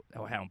they,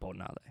 or how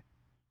important are they?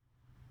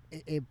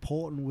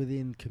 Important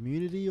within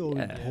community, or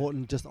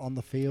important just on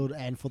the field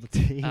and for the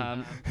team?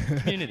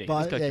 Community.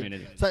 Let's go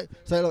community.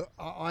 So look,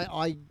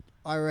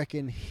 I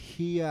reckon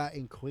here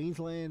in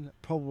Queensland,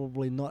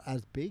 probably not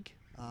as big,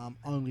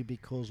 only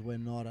because we're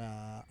not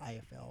a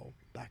AFL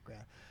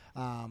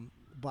background.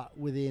 But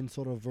within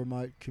sort of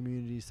remote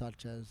communities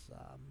such as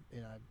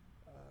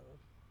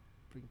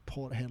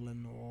Port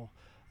Hedland or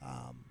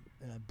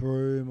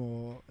Broome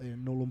or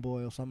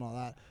Nhulunbuy or something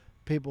like that,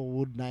 people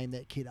would name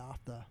their kid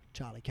after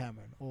Charlie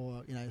Cameron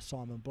or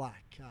Simon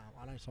Black.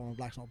 I know Simon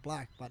Black's not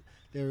black, but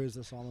there is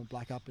a Simon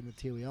Black up in the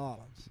Tiwi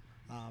Islands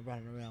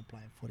running around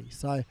playing footy.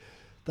 So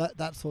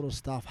that sort of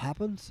stuff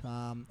happens,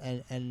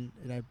 and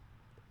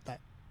that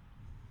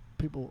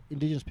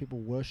Indigenous people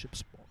worship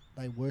sport.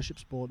 They worship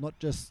sport, not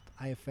just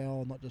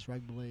AFL, not just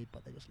rugby league,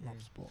 but they just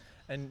love sport.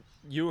 And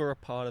you were a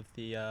part of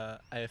the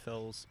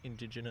AFL's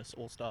Indigenous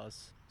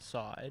All-Stars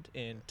side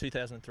in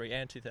 2003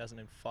 and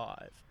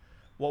 2005.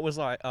 What was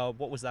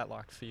that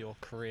like for your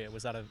career?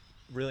 Was that a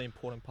really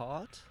important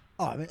part?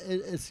 Oh, I mean,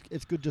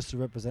 it's good just to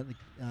represent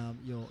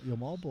your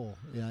mob or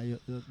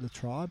the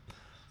tribe.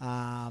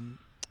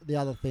 The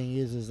other thing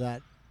is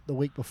that the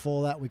week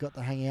before that we got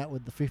to hang out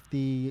with the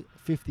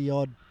 50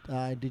 odd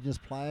Indigenous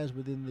players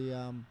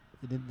within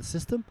the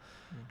system,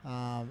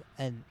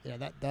 and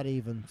that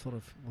even sort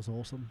of was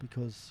awesome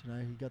because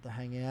you got to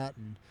hang out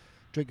and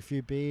drink a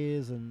few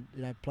beers and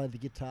play the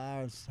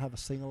guitar and have a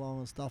sing along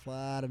and stuff like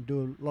that, and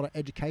do a lot of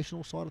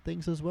educational side of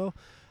things as well.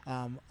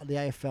 The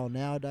AFL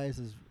nowadays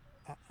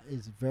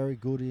is very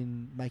good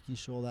in making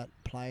sure that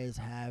players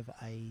have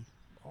a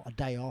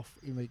day off,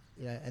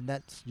 and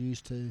that's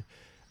used to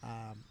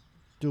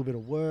do a bit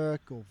of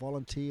work or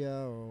volunteer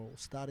or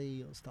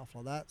study or stuff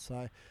like that.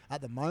 So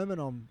at the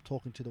moment I'm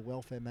talking to the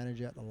welfare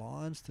manager at the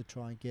Lions to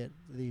try and get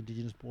the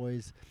Indigenous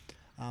boys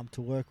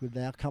to work with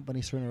our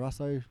company, Serena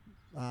Russo,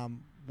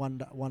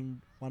 once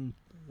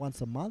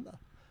a month,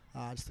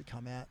 just to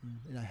come out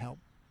and help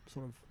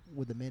sort of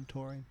with the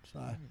mentoring. So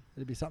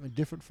it'll be something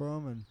different for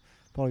them and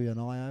probably an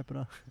eye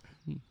opener.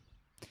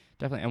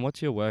 Definitely. And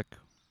what's your work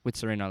with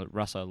Serena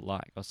Russo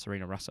like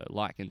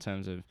in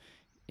terms of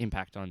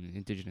impact on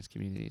Indigenous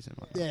communities and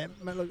whatnot? Yeah,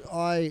 man, look,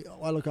 I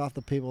look after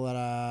people that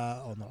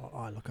are, or not,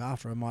 I look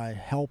after them. I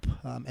help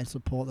and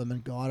support them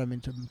and guide them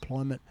into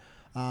employment,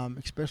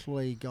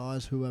 especially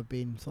guys who have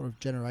been sort of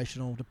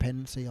generational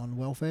dependency on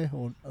welfare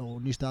or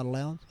New Start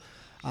allowance.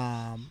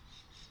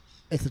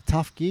 It's a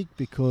tough gig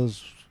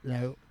because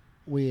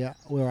we're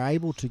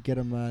able to get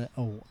them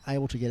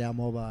able to get our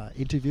mob an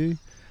interview.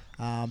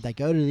 They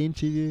go to the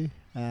interview,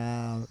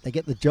 they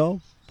get the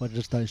job, but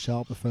just don't show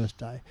up the first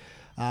day.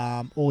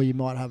 Or you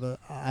might have a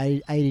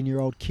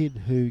 18-year-old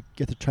kid who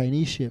gets a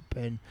traineeship,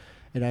 and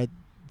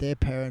their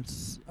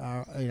parents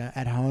are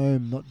at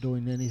home, not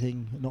doing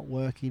anything, not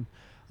working,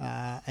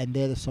 and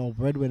they're the sole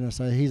breadwinner.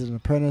 So he's an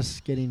apprentice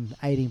getting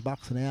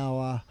 $18 an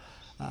hour,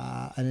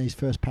 and his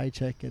first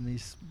paycheck, and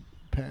his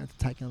parents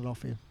are taking it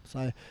off him.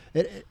 So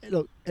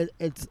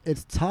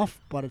it's tough,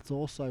 but it's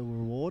also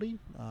rewarding.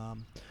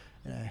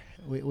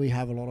 We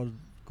have a lot of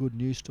good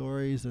news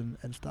stories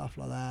and stuff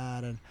like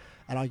that, and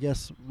I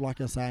guess, like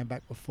I was saying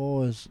back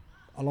before, is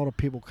a lot of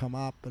people come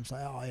up and say,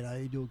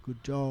 you do a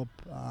good job,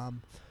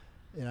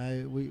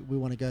 we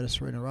want to go to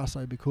Serena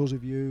Russo because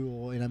of you,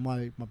 or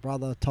my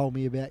brother told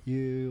me about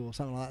you, or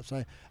something like that.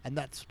 So, and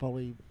that's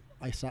probably,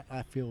 I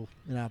feel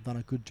I've done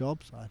a good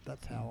job. So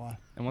that's how I.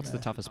 And what's the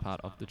toughest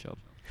part of the job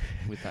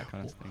with that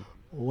kind of thing?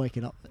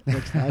 Waking up the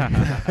next day.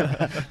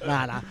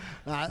 Nah.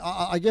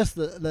 I guess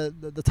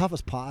the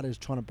toughest part is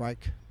trying to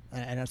break,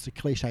 and it's a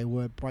cliche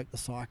word, break the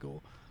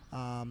cycle,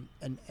 and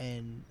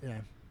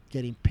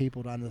getting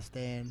people to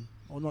understand,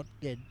 or not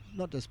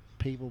just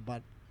people,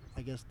 but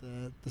I guess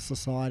the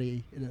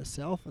society in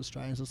itself,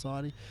 Australian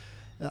society,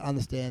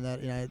 understand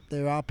that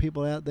there are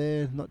people out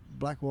there, not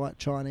black, white,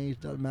 Chinese,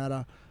 doesn't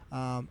matter,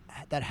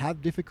 that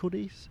have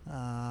difficulties.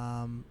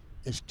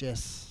 It's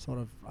just sort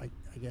of I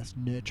guess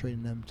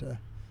nurturing them to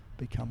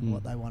become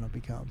what they want to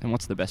become. And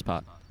what's the best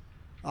part?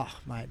 Oh,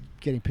 mate,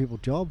 getting people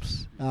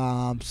jobs,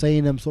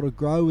 seeing them sort of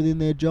grow within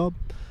their job.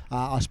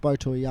 I spoke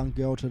to a young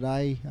girl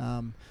today.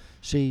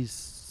 She's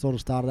sort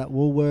of started at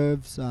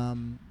Woolworths.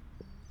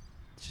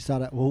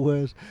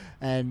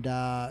 And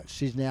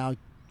she's now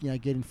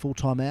getting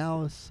full-time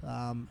hours,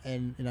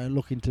 and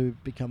looking to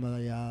become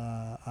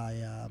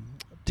a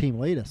team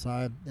leader.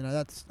 So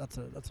that's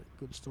a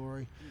good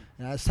story.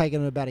 It's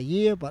taken her about a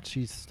year, but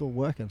she's still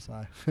working.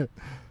 So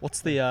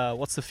What's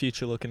the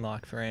future looking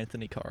like for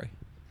Anthony Corrie?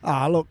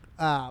 look,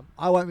 I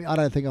won't. I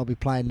don't think I'll be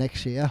playing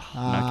next year.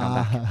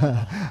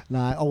 comeback.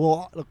 No.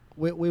 Well, look,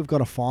 we've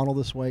got a final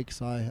this week,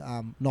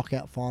 so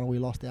knockout final. We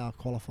lost our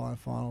qualifying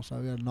final, so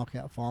we got a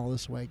knockout final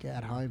this week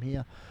at home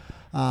here.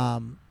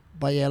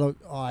 But yeah, look,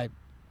 I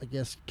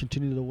guess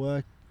continue to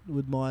work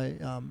with my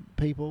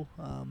people,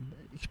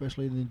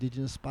 especially in the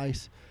Indigenous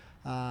space.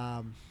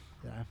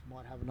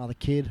 Might have another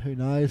kid. Who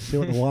knows? See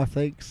what the wife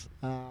thinks.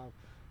 But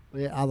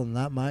yeah, other than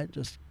that, mate,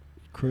 just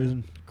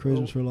cruising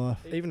through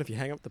life. Even if you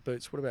hang up the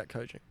boots, what about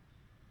coaching?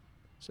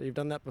 So you've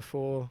done that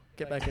before.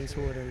 Get back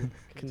into it and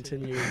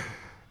continue.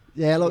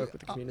 Yeah, to look, work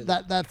with the community.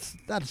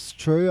 that's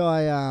true.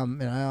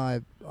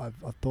 I've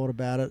thought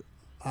about it.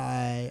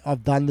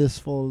 I've done this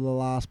for the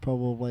last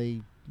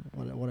probably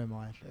what am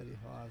I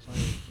 35?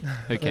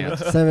 Who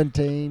counts?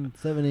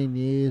 17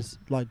 years,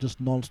 like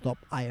just non-stop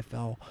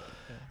AFL.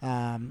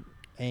 And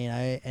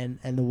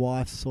the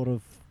wife sort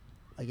of,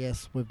 I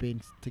guess we've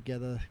been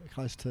together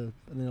close to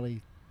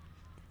nearly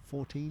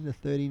 14 to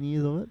 13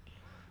 years of it.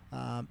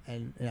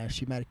 And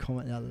she made a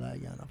comment the other day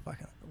going, "Oh,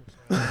 fucking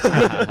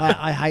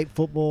I hate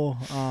football.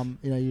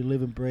 You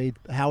live and breathe.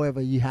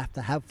 However, you have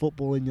to have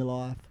football in your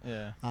life.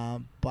 Yeah.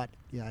 But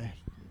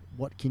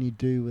what can you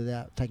do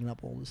without taking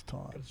up all this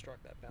time?" Got to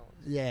strike that balance.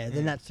 Yeah,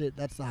 then that's it.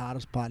 That's the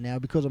hardest part now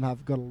because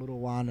I've got a little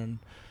one, and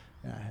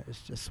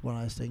it's just one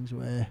of those things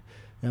where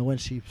when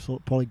she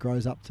probably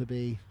grows up to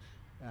be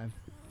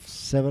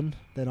 7,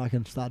 then I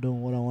can start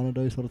doing what I want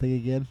to do, sort of thing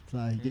again.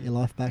 So you get your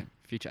life back.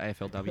 Future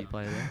AFLW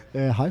player there.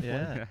 Yeah, hopefully.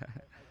 Yeah.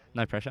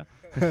 No pressure.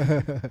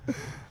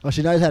 Well,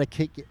 she knows how to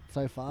kick it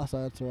so far,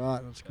 so that's all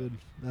right. That's good.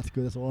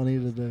 That's all I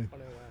needed to do. I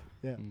know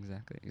Yeah.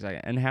 Exactly.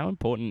 And how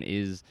important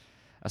is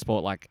a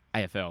sport like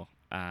AFL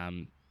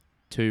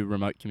to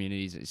remote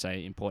communities,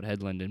 say in Port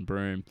Hedland and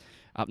Broome,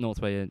 up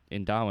north where you're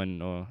in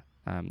Darwin or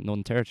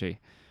Northern Territory?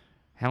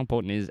 How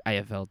important is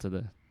AFL to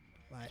the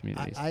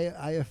communities?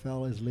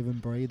 AFL is live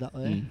and breathe up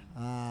there.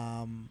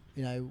 Mm.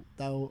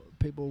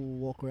 People will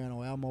walk around,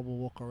 or our mob will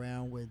walk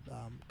around with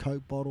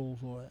Coke bottles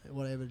or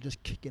whatever,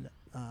 just kicking it.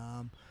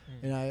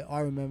 I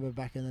remember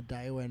back in the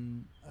day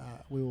when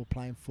we were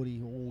playing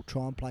footy, or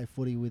try and play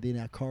footy within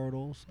our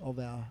corridors of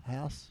our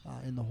house,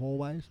 in the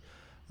hallways,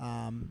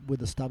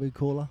 with a stubby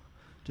cooler,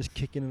 just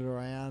kicking it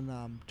around,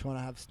 trying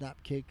to have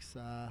snap kicks,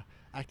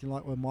 acting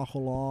like we're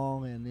Michael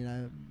Long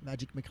and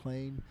Magic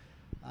McLean.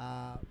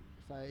 So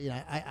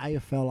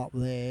AFL up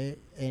there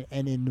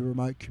and in the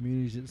remote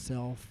communities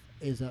itself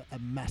is a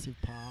massive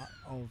part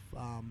of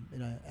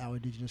our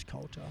Indigenous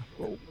culture.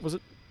 Well, was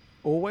it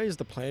always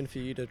the plan for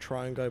you to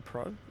try and go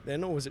pro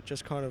then, or was it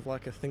just kind of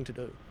like a thing to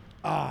do?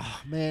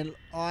 Man,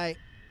 I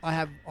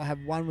have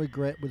one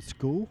regret with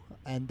school,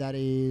 and that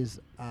is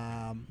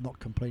not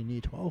completing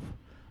Year 12.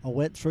 I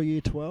went through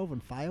Year 12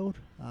 and failed,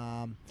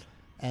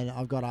 and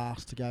I got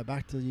asked to go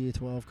back to Year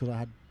 12 because I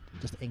had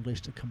just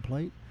English to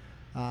complete.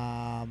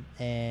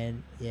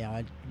 And yeah,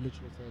 I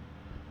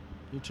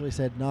literally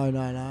said no.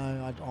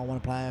 I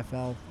want to play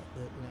AFL.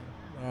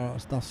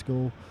 Stuff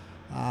school.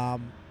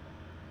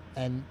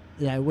 And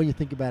when you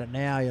think about it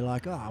now, you're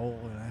like, I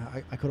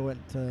could have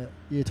went to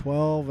Year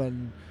 12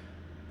 and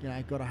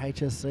got a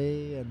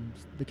HSC and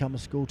become a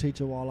school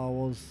teacher while I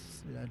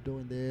was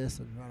doing this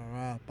and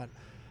But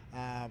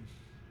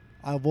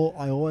I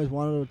always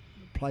wanted to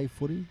play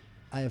footy,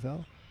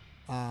 AFL.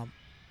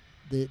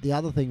 The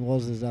other thing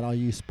is that I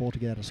used sport to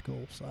get out of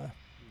school, so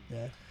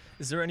yeah.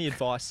 Is there any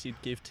advice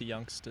you'd give to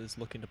youngsters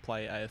looking to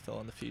play AFL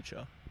in the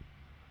future?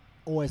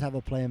 Always have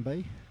a plan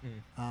B.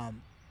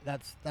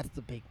 That's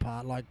the big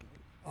part. Like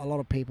a lot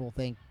of people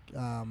think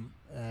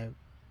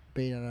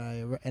being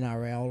an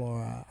NRL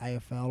or a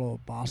AFL or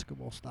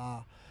basketball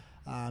star,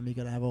 you're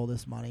going to have all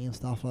this money and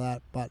stuff like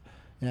that. But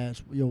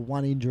you're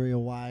one injury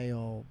away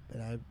or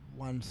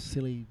one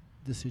silly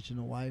decision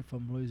away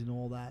from losing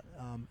all that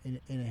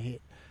in a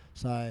hit.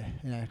 So,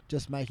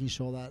 just making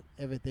sure that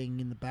everything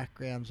in the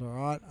background's all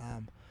right.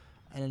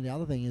 And then the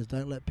other thing is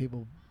don't let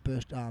people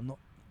don't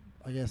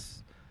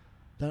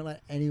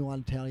let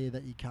anyone tell you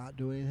that you can't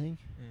do anything.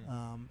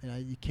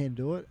 You can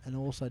do it. And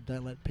also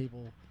don't let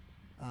people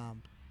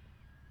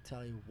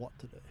tell you what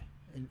to do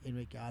in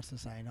regards to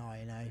saying,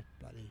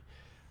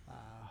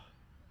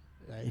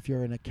 if you're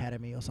in an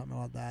academy or something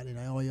like that,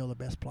 you're the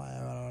best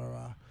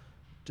player.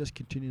 Just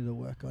continue to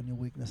work on your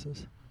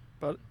weaknesses.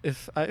 But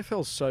if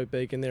AFL's so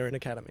big and they're in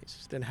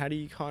academies, then how do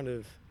you kind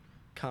of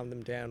calm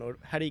them down, or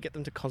how do you get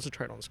them to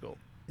concentrate on school?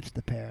 It's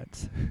the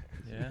parents.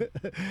 Yeah.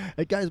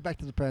 It goes back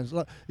to the parents.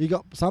 Look, you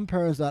got some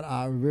parents that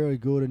are really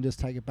good and just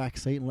take a back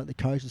seat and let the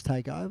coaches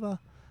take over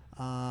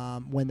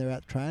when they're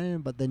out training,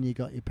 but then you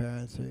got your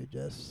parents who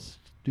just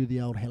do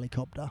the old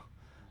helicopter.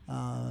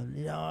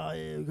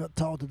 You got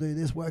told to do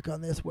this, work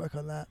on this, work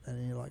on that,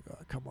 and you're like, oh,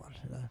 come on.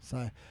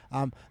 So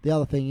the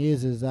other thing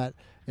is that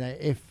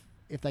if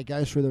they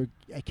go through the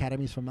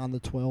academies from under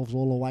 12s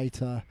all the way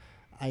to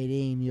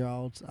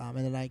 18-year-olds and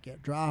they don't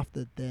get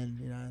drafted,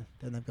 then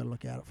then they've got to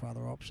look out for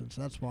other options.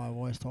 So that's why I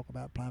always talk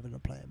about having a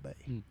plan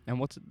B. And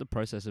what's the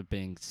process of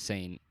being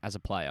seen as a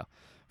player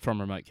from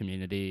remote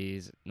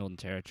communities, Northern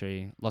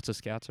Territory, lots of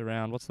scouts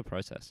around? What's the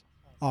process?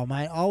 Oh,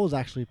 mate, I was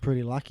actually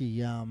pretty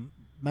lucky.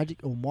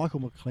 Michael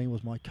McLean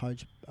was my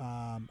coach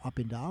up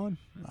in Darwin,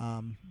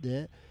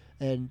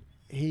 and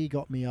he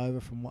got me over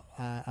from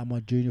my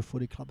junior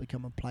footy club to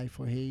come and play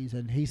for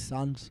and his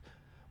sons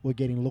were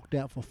getting looked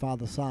out for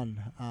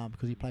father-son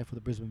because he played for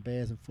the Brisbane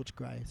Bears and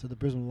Footscray. So the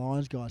Brisbane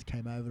Lions guys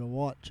came over to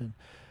watch.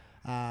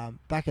 And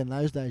back in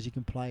those days, you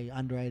can play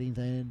under 18s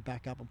and then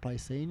back up and play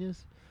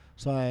seniors.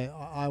 So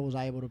I was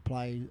able to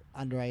play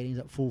under 18s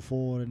at full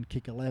forward and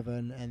kick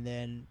 11 and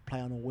then play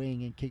on a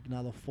wing and kick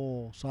another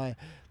 4. So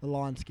the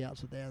Lion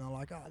scouts were there and they're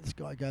like, oh, this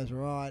guy goes all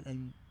right.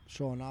 And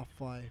sure enough,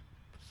 I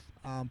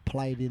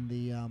played in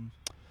the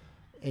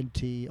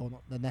NT, or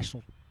not, the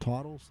national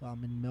titles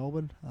in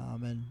Melbourne,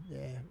 and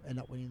ended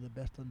up winning the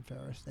best and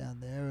fairest down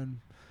there, and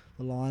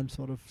the Lions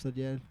sort of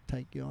said,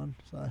 take you on.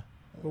 So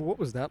Well, what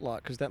was that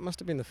like? Because that must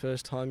have been the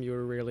first time you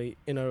were really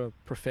in a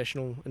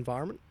professional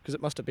environment, because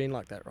it must have been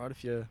like that, right,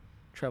 if you're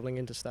travelling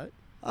interstate?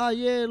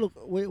 Look,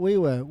 we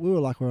were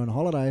like we were on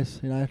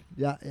holidays,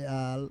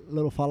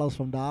 little fellas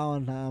from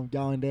Darwin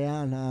going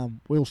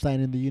down. We were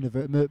staying in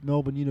the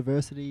Melbourne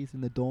universities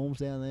in the dorms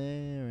down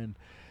there, and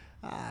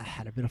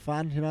had a bit of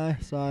fun,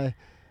 So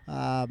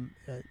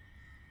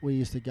we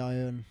used to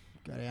go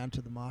down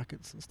to the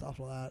markets and stuff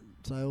like that.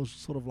 So it was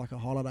sort of like a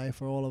holiday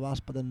for all of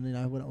us. But then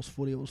when it was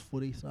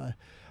footy. So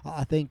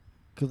I think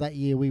because that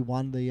year we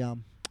won the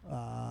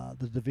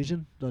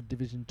Division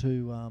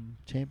 2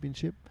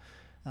 championship.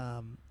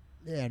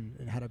 And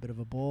had a bit of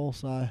a ball,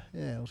 so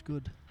it was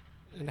good.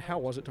 And how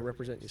was it to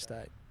represent your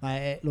state?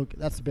 Look,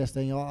 that's the best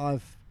thing.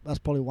 That's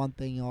probably one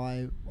thing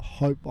I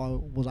hope I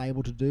was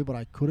able to do, but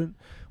I couldn't,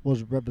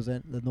 was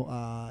represent the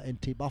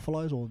NT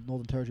Buffaloes, or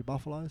Northern Territory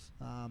Buffaloes,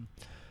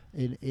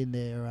 in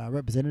their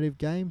representative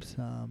games.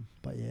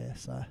 We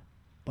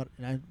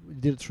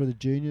did it through the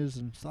juniors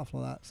and stuff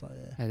like that. So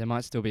Hey, there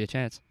might still be a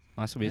chance.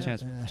 Chuck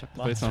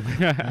the boots on.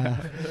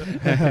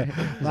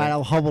 Mate,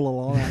 I'll hobble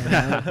along.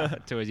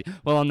 Too easy.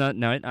 Well, on that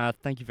note,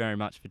 thank you very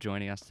much for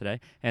joining us today.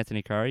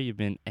 Anthony Curry, you've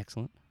been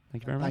excellent.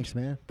 Thank you very much. Thanks,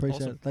 man.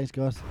 Appreciate it. Thanks,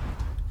 guys.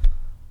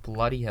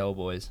 Bloody hell,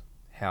 boys.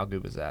 How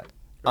good was that?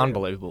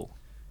 Unbelievable.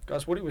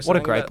 Guys, what a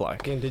great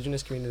bloke. The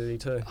Indigenous community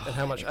too, and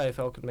how much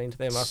AFL could mean to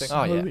them, I think.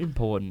 So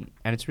important.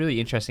 And it's really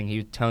interesting. He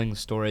was telling the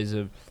stories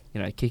of,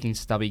 kicking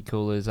stubby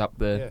coolers up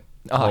the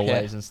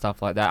hallways and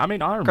stuff like that. I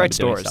mean, I remember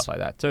doing stuff like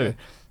that too.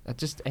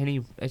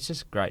 It's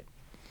just great.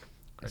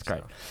 It's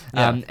great.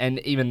 And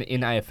even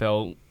in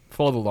AFL,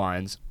 for the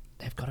Lions,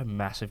 they've got a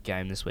massive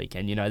game this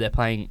weekend. They're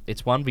playing,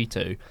 it's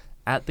 1v2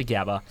 at the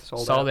Gabba,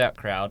 sold out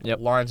crowd. Yep.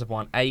 Lions have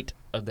won 8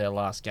 of their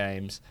last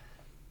games.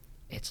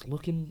 It's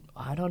looking,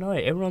 I don't know,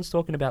 everyone's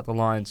talking about the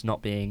Lions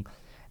not being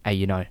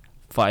a,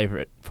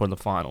 favourite for the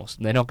finals.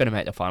 They're not going to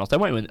make the finals. They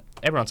won't win.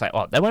 Everyone's saying,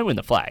 they won't win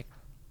the flag,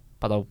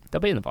 but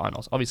they'll be in the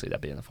finals. Obviously, they'll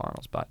be in the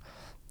finals, but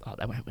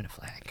they won't win a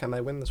flag. Can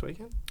they win this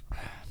weekend?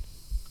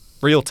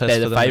 Real test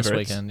They're for the them this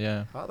favourites. weekend,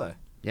 yeah. Are they?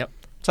 Yep.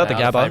 So at the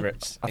They are Gabba,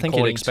 favourites. I think you'd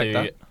According expect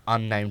to that.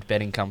 unnamed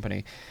betting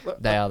company,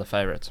 Look, they are the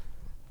favourites.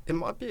 It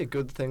might be a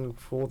good thing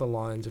for the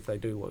Lions if they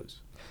do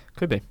lose,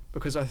 Could be.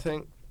 because I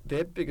think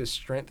their biggest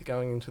strength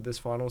going into this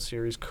final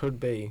series could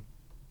be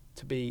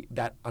to be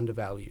that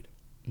undervalued.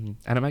 And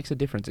it makes a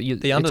difference. The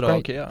It's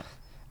underdog, great. yeah.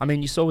 I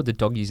mean, you saw with the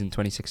Doggies in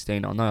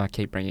 2016. I know I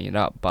keep bringing it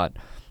up, but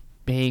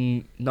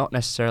being not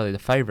necessarily the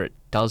favourite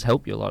does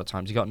help you a lot of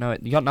times. You got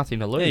nothing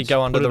to lose. Yeah, you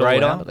go under Put the it all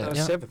radar. out They there.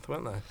 were 7th,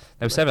 weren't they?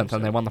 They were 7th,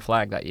 and they won the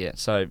flag that year.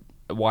 So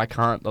why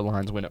can't the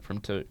Lions win it from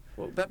 2?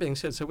 Well, that being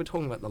said, so we're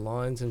talking about the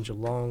Lions and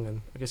Geelong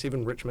and I guess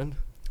even Richmond.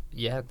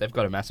 Yeah, they've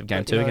got a massive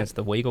game But, too against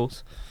the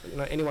Weagles.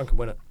 Anyone can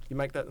win it. You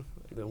make that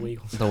the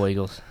Weagles. The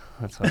Weagles.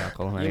 That's what I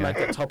call them. You Anyway. make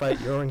that top 8,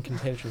 you're in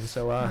contention.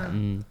 So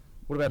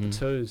what about the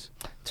twos?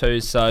 2,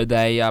 so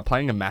they are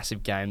playing a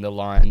massive game, the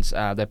Lions.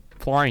 They're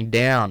flying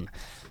down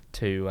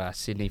to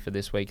Sydney for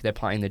this week. They're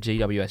playing the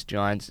GWS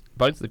Giants.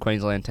 Both of the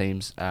Queensland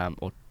teams,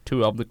 or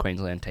 2 of the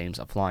Queensland teams,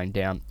 are flying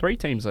down. 3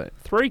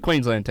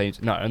 Queensland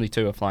teams, no, only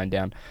 2 are flying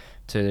down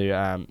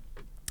to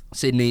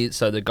Sydney.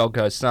 So the Gold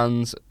Coast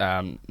Suns,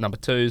 number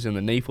 2s, and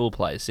the NEAFL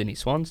play Sydney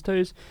Swans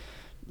 2s.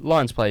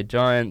 Lions play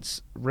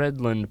Giants.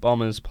 Redland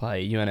Bombers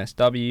play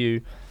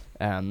UNSW.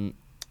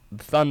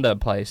 Thunder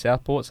play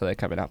Southport, so they're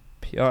coming up.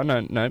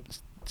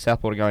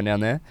 Southport are going down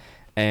there.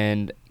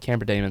 And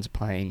Canberra Demons are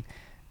playing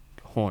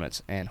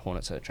Hornets, and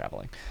Hornets are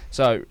travelling.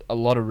 So a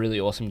lot of really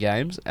awesome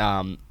games.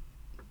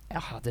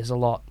 There's a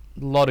lot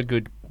of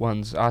good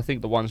ones. I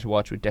think the ones to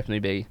watch would definitely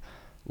be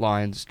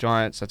Lions,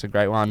 Giants. That's a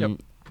great one. Yep.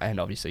 And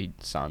obviously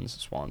Suns,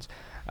 Swans.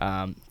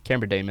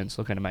 Canberra Demons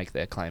looking to make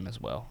their claim as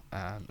well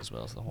as the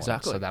Hornets.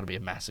 Exactly. So that'll be a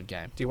massive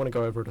game. Do you want to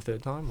go over it a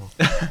third time?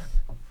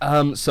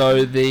 Or?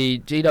 So the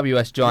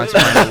GWS Giants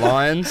playing the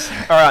Lions.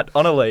 All right,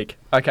 on a league.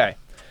 Okay.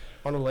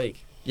 On a league.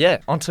 Yeah,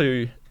 on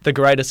to the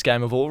greatest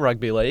game of all,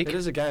 rugby It league.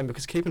 is a game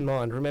because keep in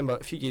mind, remember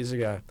a few years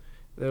ago,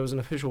 there was an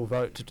official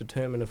vote to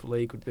determine if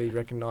league would be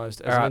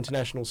recognised as an Alright.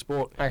 international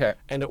sport, Okay.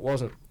 and it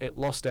wasn't. It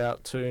lost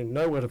out to,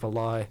 no word of a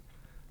lie,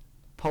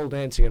 pole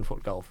dancing and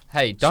foot golf.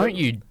 Hey, So- don't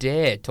you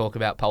dare talk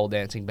about pole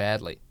dancing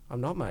badly. I'm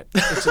not, mate.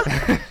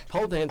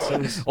 Pole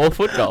dancing's Or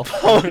foot golf.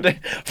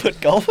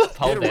 Foot golf.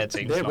 Pole they're,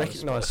 dancing. they're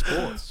recognised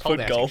sports. Pole Foot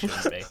dancing golf.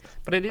 shouldn't be.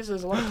 But it is.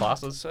 There's a lot of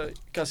classes. So,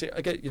 Gussie,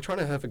 I get you're trying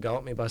to have a go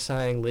at me by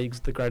saying league's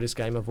the greatest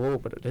game of all,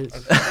 but it is.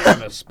 It's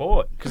not a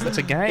sport because it's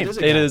a game. It is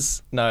a It game.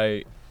 is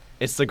no.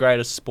 It's the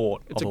greatest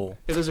sport of all.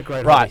 It is a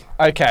great Right.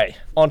 hobby. Okay.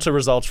 On to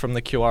results from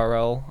the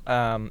QRL.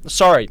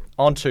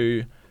 On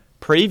to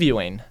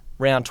previewing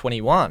round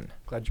 21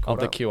 Glad you caught of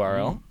the up.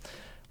 QRL.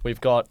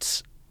 We've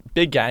got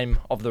big game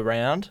of the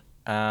round.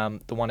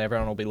 The one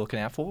everyone will be looking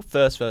out for.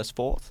 First versus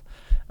fourth.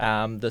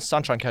 The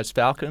Sunshine Coast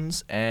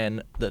Falcons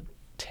and the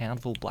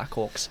Townville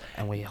Blackhawks.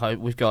 And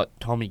we've got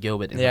Tommy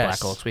Gilbert in Yes.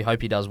 the Blackhawks. We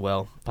hope he does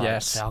well. But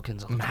Yes.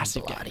 Falcons are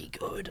Massive looking game.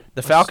 bloody good.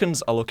 The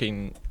Falcons are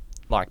looking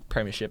like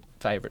premiership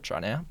favourites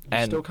right now, You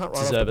and still can't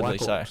write deservedly off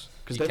the so. Blackhawks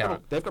because You they've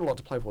can't. got a lot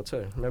to play for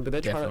too. Remember,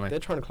 they're Definitely.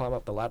 trying to climb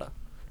up the ladder.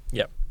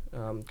 Yep.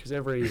 Because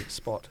every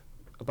spot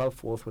above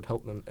fourth would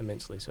help them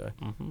immensely. So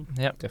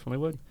Yep. Definitely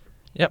would.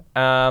 Yep.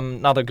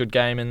 Another good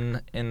game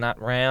in that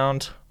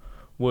round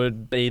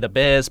would be the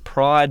Bears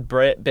Pride.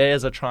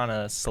 Bears are trying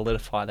to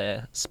solidify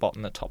their spot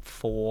in the top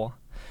four.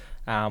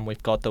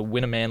 We've got the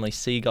Winner Manly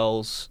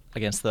Seagulls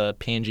against the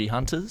PNG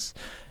Hunters,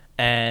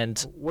 and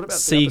what about the other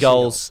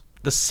Seagulls.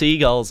 The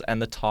Seagulls and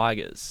the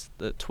Tigers,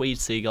 the Tweed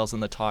Seagulls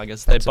and the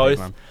Tigers. That's They're a big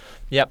both, one.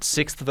 yep,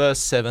 6th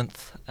versus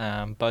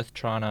 7th, both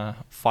trying to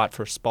fight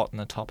for a spot in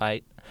the top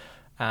 8,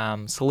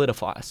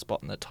 solidify a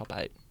spot in the top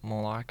 8,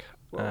 more like.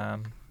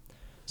 Well-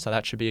 So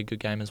that should be a good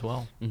game as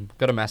well.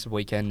 Got a massive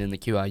weekend in the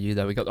QRU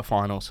though. We got the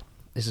finals.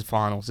 This is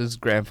finals. This is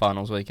grand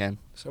finals weekend.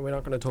 So we're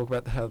not going to talk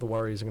about how the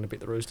Warriors are going to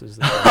beat the Roosters.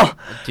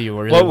 Do you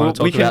really Well, want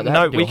to we talk about can- that?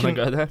 no, Do you we wanna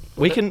can- go there.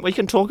 We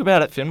can talk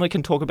about it, Finn. We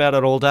can talk about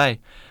it all day.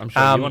 I'm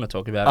sure you want to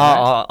talk about it.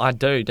 mate. I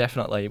do,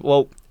 definitely.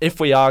 Well, if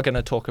we are going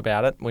to talk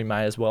about it, we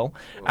may as well.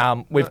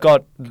 We've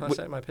got... Can I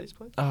say my piece,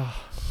 please? Oh,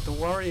 The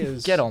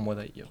Warriors. get on with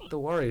it, you. The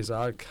Warriors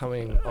are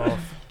coming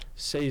off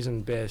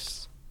season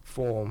best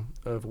form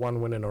of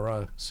one win in a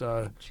row.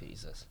 So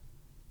Jesus.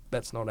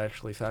 that's not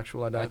actually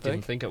factual. I I don't didn't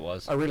think. think it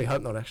was. I really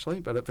hope not, actually,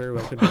 but it very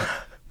well could be.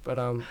 But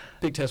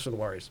big test for the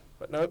Warriors.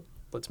 But nope.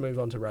 Let's move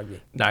on to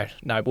rugby. No,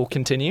 we'll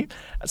continue.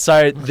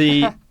 So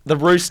the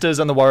Roosters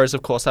and the Warriors,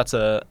 of course, that's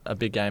a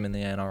big game in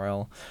the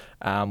NRL.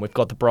 We've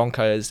got the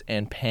Broncos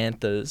and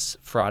Panthers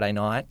Friday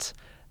night.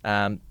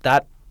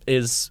 That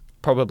is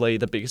probably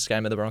the biggest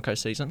game of the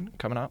Broncos season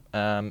coming up.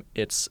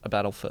 It's a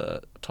battle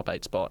for top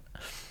 8 spot.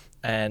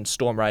 And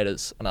Storm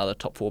Raiders, another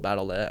top 4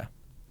 battle there.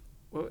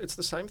 Well, it's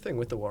the same thing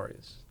with the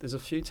Warriors. There's a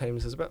few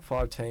teams. There's about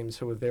 5 teams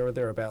who are there or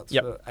thereabouts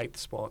Yep. for 8th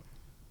spot.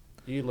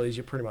 You lose,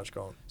 you're pretty much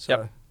gone. So,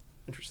 Yep.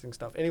 interesting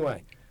stuff.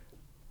 Anyway,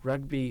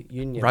 rugby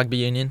union. Rugby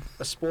union,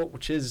 A sport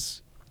which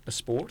is a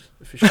sport,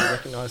 officially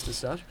recognised as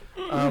such.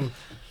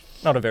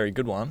 not a very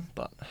good one,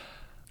 but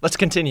let's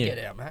continue. Get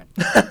out,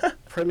 mate.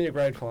 Premier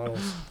Grade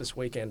Finals this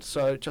weekend.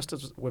 So, just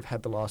as we've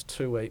had the last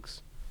 2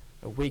 weeks,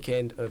 a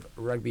weekend of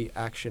rugby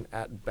action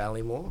at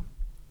Ballymore.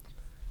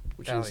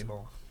 Which is at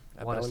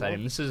What a Ballymore.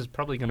 stadium. This is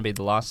probably going to be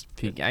the last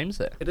few games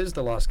there. It is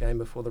the last game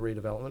before the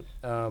redevelopment,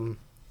 the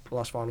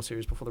last final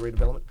series before the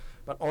redevelopment.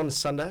 But on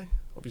Sunday,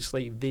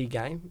 obviously, the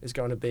game is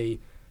going to be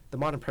the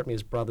Martin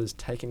Premier's brothers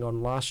taking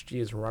on last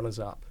year's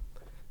runners-up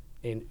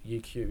in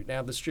UQ.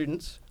 Now, the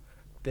students,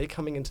 they're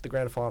coming into the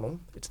grand final.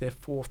 It's their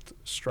 4th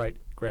straight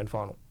grand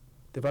final.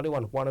 They've only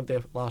won one of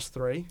their last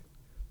 3.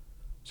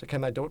 So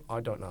can they do it? I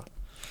don't know.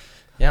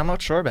 Yeah, I'm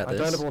not sure about I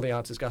this. don't have all the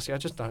answers, Gussie. I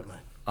just don't, mate.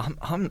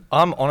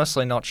 I'm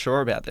honestly not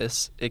sure about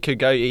this. It could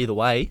go either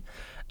way.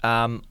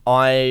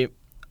 I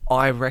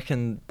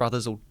reckon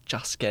brothers will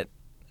just get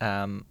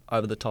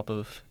over the top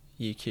of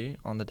UQ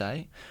on the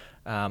day.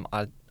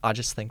 I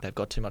just think they've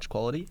got too much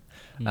quality.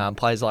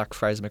 Players like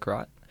Fraser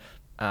McWright.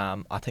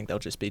 I think they'll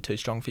just be too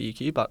strong for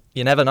UQ, but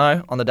you never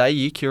know. On the day,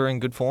 UQ are in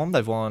good form.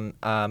 They've won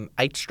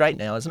 8 straight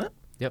now, isn't it?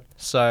 Yep.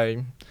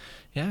 So,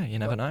 yeah, you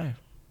never know.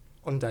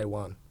 On day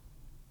 1,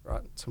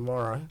 right,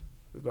 tomorrow,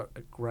 we've got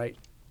a great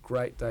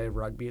day of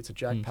rugby. It's a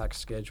jack-packed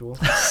schedule.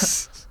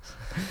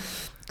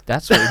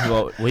 That's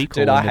what we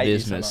call Dude, I in the hate you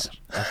so business much.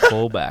 a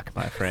callback,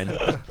 my friend.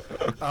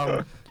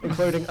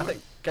 Including, I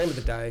think, game of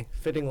the day,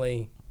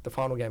 fittingly, the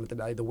final game of the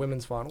day, the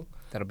women's final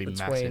That'll be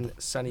between massive.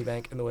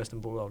 Sunnybank and the Western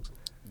Bulldogs.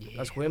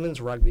 Yeah. As women's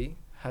rugby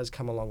has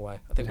come a long way.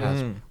 I think It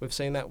has. we've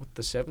seen that with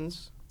the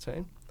Sevens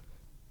team,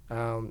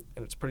 and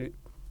it's pretty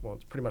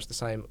much the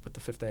same with the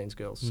 15s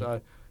girls.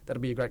 So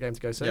that'll be a great game to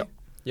go see.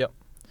 Yep.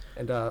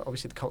 And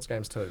obviously the Colts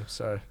games too.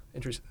 So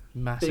interesting.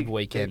 Massive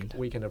weekend. Big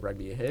weekend of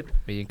rugby ahead.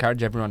 We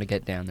encourage everyone to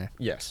get down there.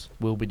 Yes.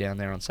 We'll be down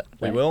there on Saturday.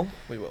 We will.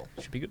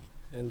 Should be good.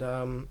 And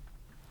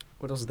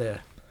what else is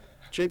there?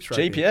 Jeeps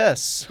rugby.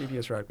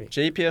 GPS rugby.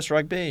 GPS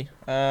rugby.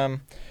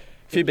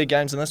 Few big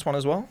games in this one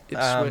as well.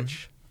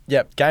 Ipswich.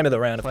 Yep, game of the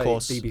round, of play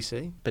course.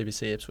 BBC.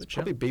 BBC Ipswich.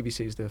 Probably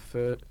BBC's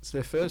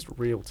their first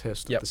real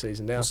test Yep. of the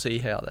season. Now We'll see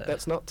how that.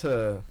 that's not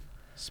to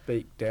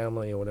speak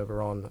downly or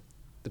whatever on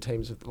the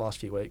teams of the last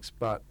few weeks,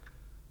 but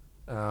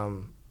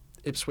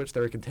Ipswich,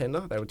 they're a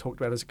contender. They were talked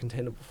about as a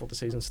contender before the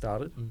season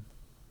started.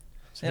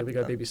 So here we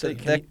go, BBC.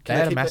 They They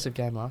had a massive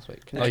game last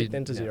week. Can you keep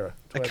them to 0?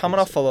 They're coming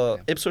off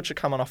Ipswich are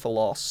coming off a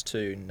loss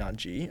to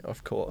Nudgee,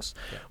 of course.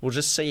 Yeah. We'll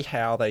just see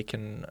how they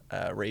can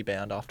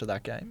rebound after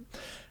that game.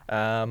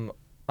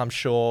 I'm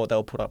sure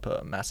they'll put up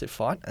a massive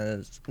fight, and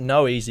it's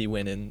no easy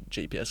win in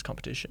GPS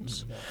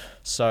competitions.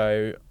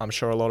 So I'm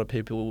sure a lot of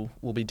people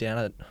will be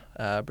down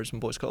at Brisbane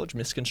Boys College,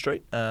 Miskin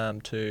Street,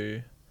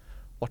 to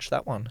watch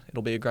that one.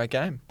 It'll be a great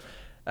game.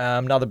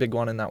 Another big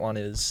one in that one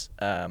is,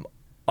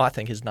 I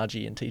think, is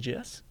Nudgee and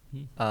TGS.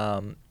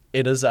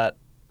 It is at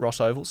Ross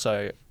Oval,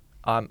 so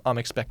I'm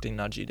expecting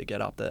Nudgee to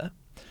get up there.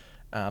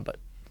 But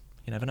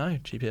you never know.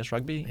 GPS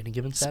Rugby, Any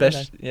given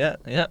Saturday. yeah.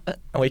 And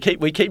we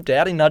keep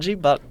doubting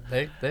Nudgee, but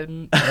They're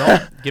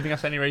not giving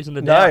us any reason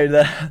to doubt.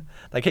 no,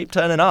 they keep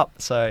turning up.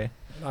 So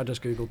I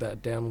just googled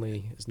that.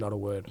 Downley is not a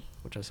word,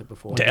 which I said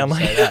before. Downley.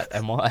 Say that,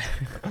 and why?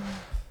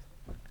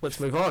 Let's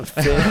move on.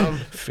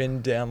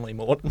 Finn Downley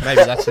Morton.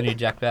 Maybe that's the new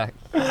Jack Back.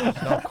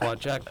 Not quite.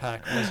 Jack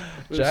Pack was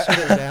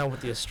sitting down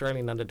with the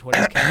Australian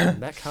under-20s captain.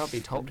 That can't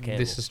be topped, Campbell.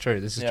 This is true.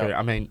 This is Yeah. true.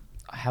 I mean,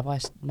 have I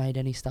made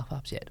any stuff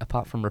ups yet?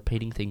 Apart from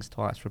repeating things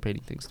twice.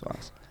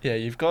 Yeah,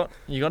 you got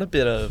a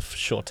bit of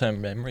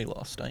short-term memory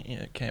loss, don't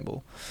you,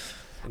 Campbell?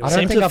 You know, I seem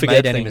don't to think I've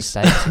forget made any things.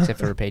 mistakes except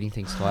for repeating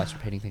things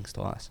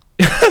twice.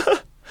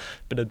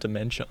 Bit of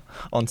dementia,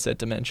 onset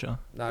dementia.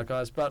 no,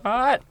 guys, but All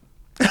right.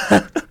 we're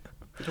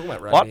talking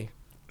about rugby.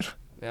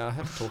 Now, I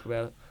have to talk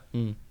about it.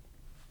 Mm.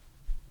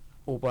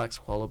 All Blacks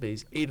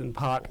Wallabies. Eden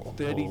Park,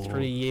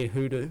 33-year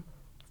hoodoo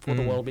for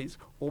the Mm. Wallabies.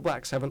 All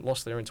Blacks haven't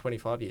lost there in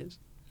 25 years.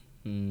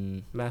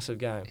 Mm, Massive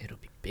game. it'll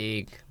be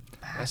big.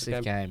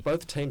 Massive game.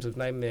 Both teams have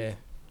named their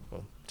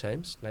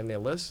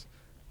lists.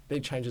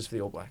 Big changes for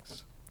the All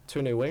Blacks.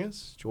 2 new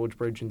wingers, George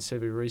Bridge and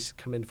Sevu Reece,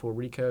 come in for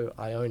Rico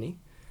Ione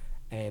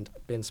and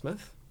Ben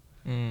Smith.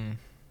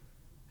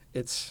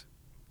 It's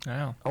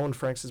Wow. Owen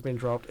Franks has been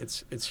dropped.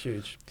 It's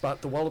huge.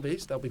 But the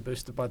Wallabies, they'll be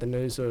boosted by the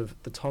news of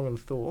the Tongan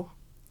Thor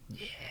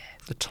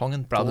The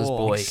Tongan Brothers Thor.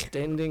 boy.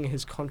 extending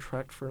his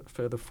contract for a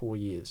further 4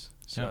 years.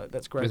 So Yeah.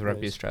 that's great With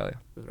Rugby news. Australia.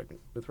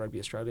 With Rugby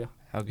Australia.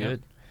 How Yeah.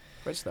 good.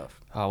 Great stuff.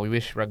 Oh, we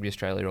wish Rugby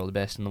Australia all the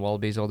best and the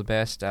Wallabies all the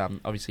best.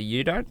 Obviously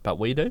you don't, but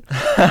we do.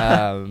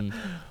 um,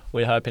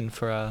 We're hoping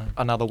for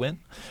another win.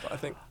 But I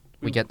think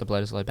we get the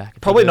Bledisloe back. if we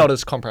Probably do. not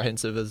as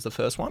comprehensive as the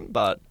first one,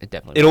 but It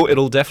definitely.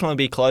 it'll definitely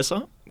be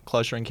closer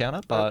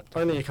encounter. But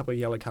only a couple of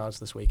yellow cards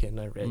this weekend,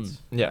 no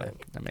reds. Yeah. I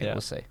think. I mean, Yeah. we'll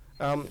see.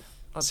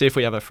 see if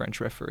we have a French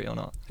referee or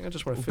not. I think I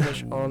just want to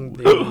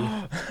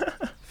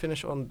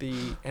finish on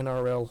the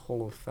NRL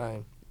Hall of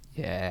Fame.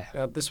 Yeah.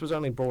 Now, this was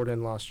only brought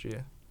in last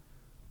year,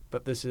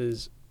 but this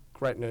is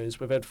great news.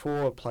 We've had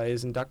 4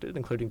 players inducted,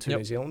 including 2 Yep.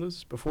 New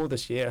Zealanders. Before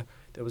this year,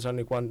 there was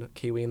only 1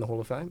 Kiwi in the Hall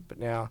of Fame, but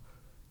now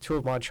 2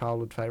 of my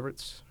childhood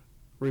favourites,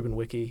 Ruben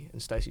Wiki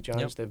and Stacey Jones,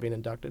 Yep. they've been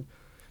inducted,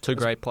 Two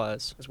great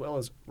players. as well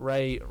as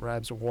Ray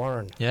Rabs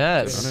Warren, who's been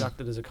Yes.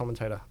 inducted as a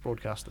commentator,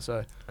 broadcaster.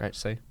 So Great to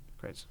see.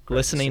 great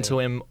Listening see to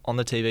him on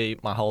the TV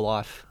my whole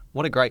life.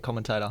 What a great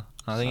commentator.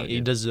 I think So he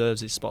good.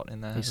 deserves his spot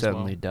in there. He as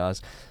certainly well.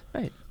 does.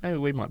 Maybe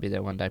we might be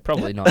there one day.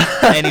 Probably not.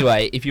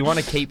 Anyway, if you want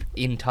to keep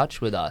in touch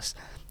with us,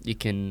 you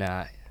can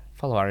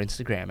follow our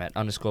Instagram at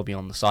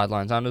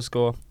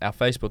 _beyond_the_sidelines_. Our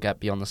Facebook at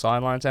Beyond the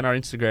Sidelines, and our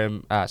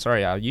Instagram, our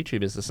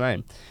YouTube is the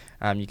same.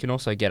 You can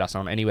also get us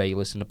on anywhere you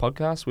listen to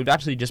podcasts. We've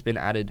actually just been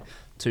added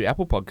to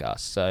Apple Podcasts,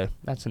 so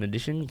that's an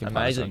addition. You can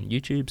find us on Amazing.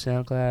 YouTube,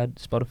 SoundCloud,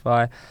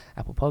 Spotify,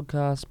 Apple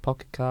Podcasts,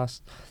 Pocket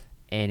Casts,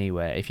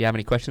 anywhere. If you have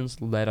any questions,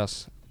 let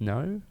us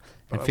know.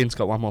 And Um, Finn's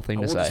got one more I thing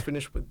to will say. just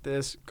finish with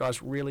this.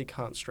 Guys, really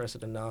can't stress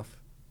it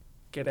enough.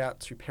 Get out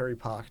to Perry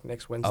Park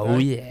next Wednesday. Oh,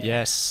 yeah.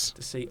 Yes.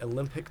 To see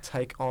Olympic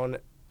take on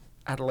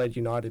Adelaide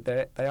United.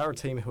 They are a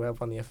team who have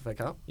won the FFA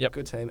Cup. Yep.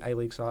 Good team,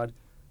 A-League side.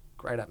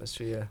 Great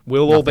atmosphere.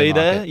 We'll all Nothing be like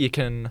there. it. You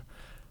can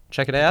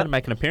check it You're out. going to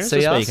make an appearance See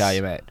this us. week, are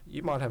you, mate?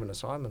 You might have an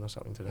assignment or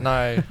something today.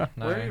 No,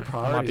 no. Where are your Might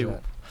priorities be-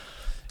 at?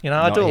 You know,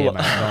 I Not do a here, lot.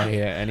 mate, not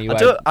here. Anyway.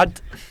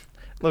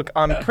 Look,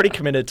 I'm pretty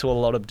committed to a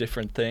lot of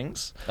different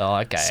things. Oh,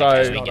 okay. So-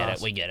 okay, we Not get us.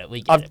 it. We get it.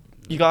 We get I've, it.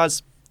 you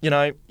guys,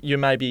 you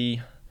may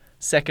be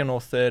second or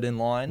third in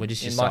line We're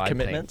just your in my side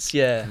commitments.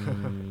 Yeah,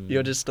 Mm.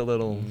 you're just a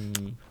little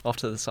Mm. off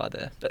to the side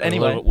there. But With a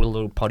anyway,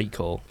 little potty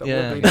call. But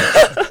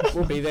Yeah.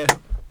 we'll be there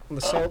on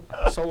the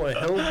Solo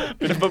Hill.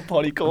 bit of a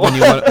potty call. when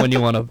you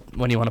want to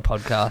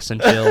podcast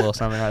and chill or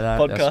something like that.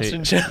 Podcast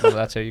and chill.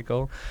 That's who you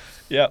call.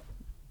 Yeah.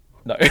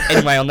 No.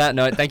 Anyway, on that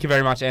note, thank you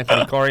very much,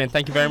 Anthony Corey, and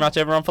thank you very much,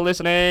 everyone, for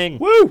listening.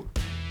 Woo!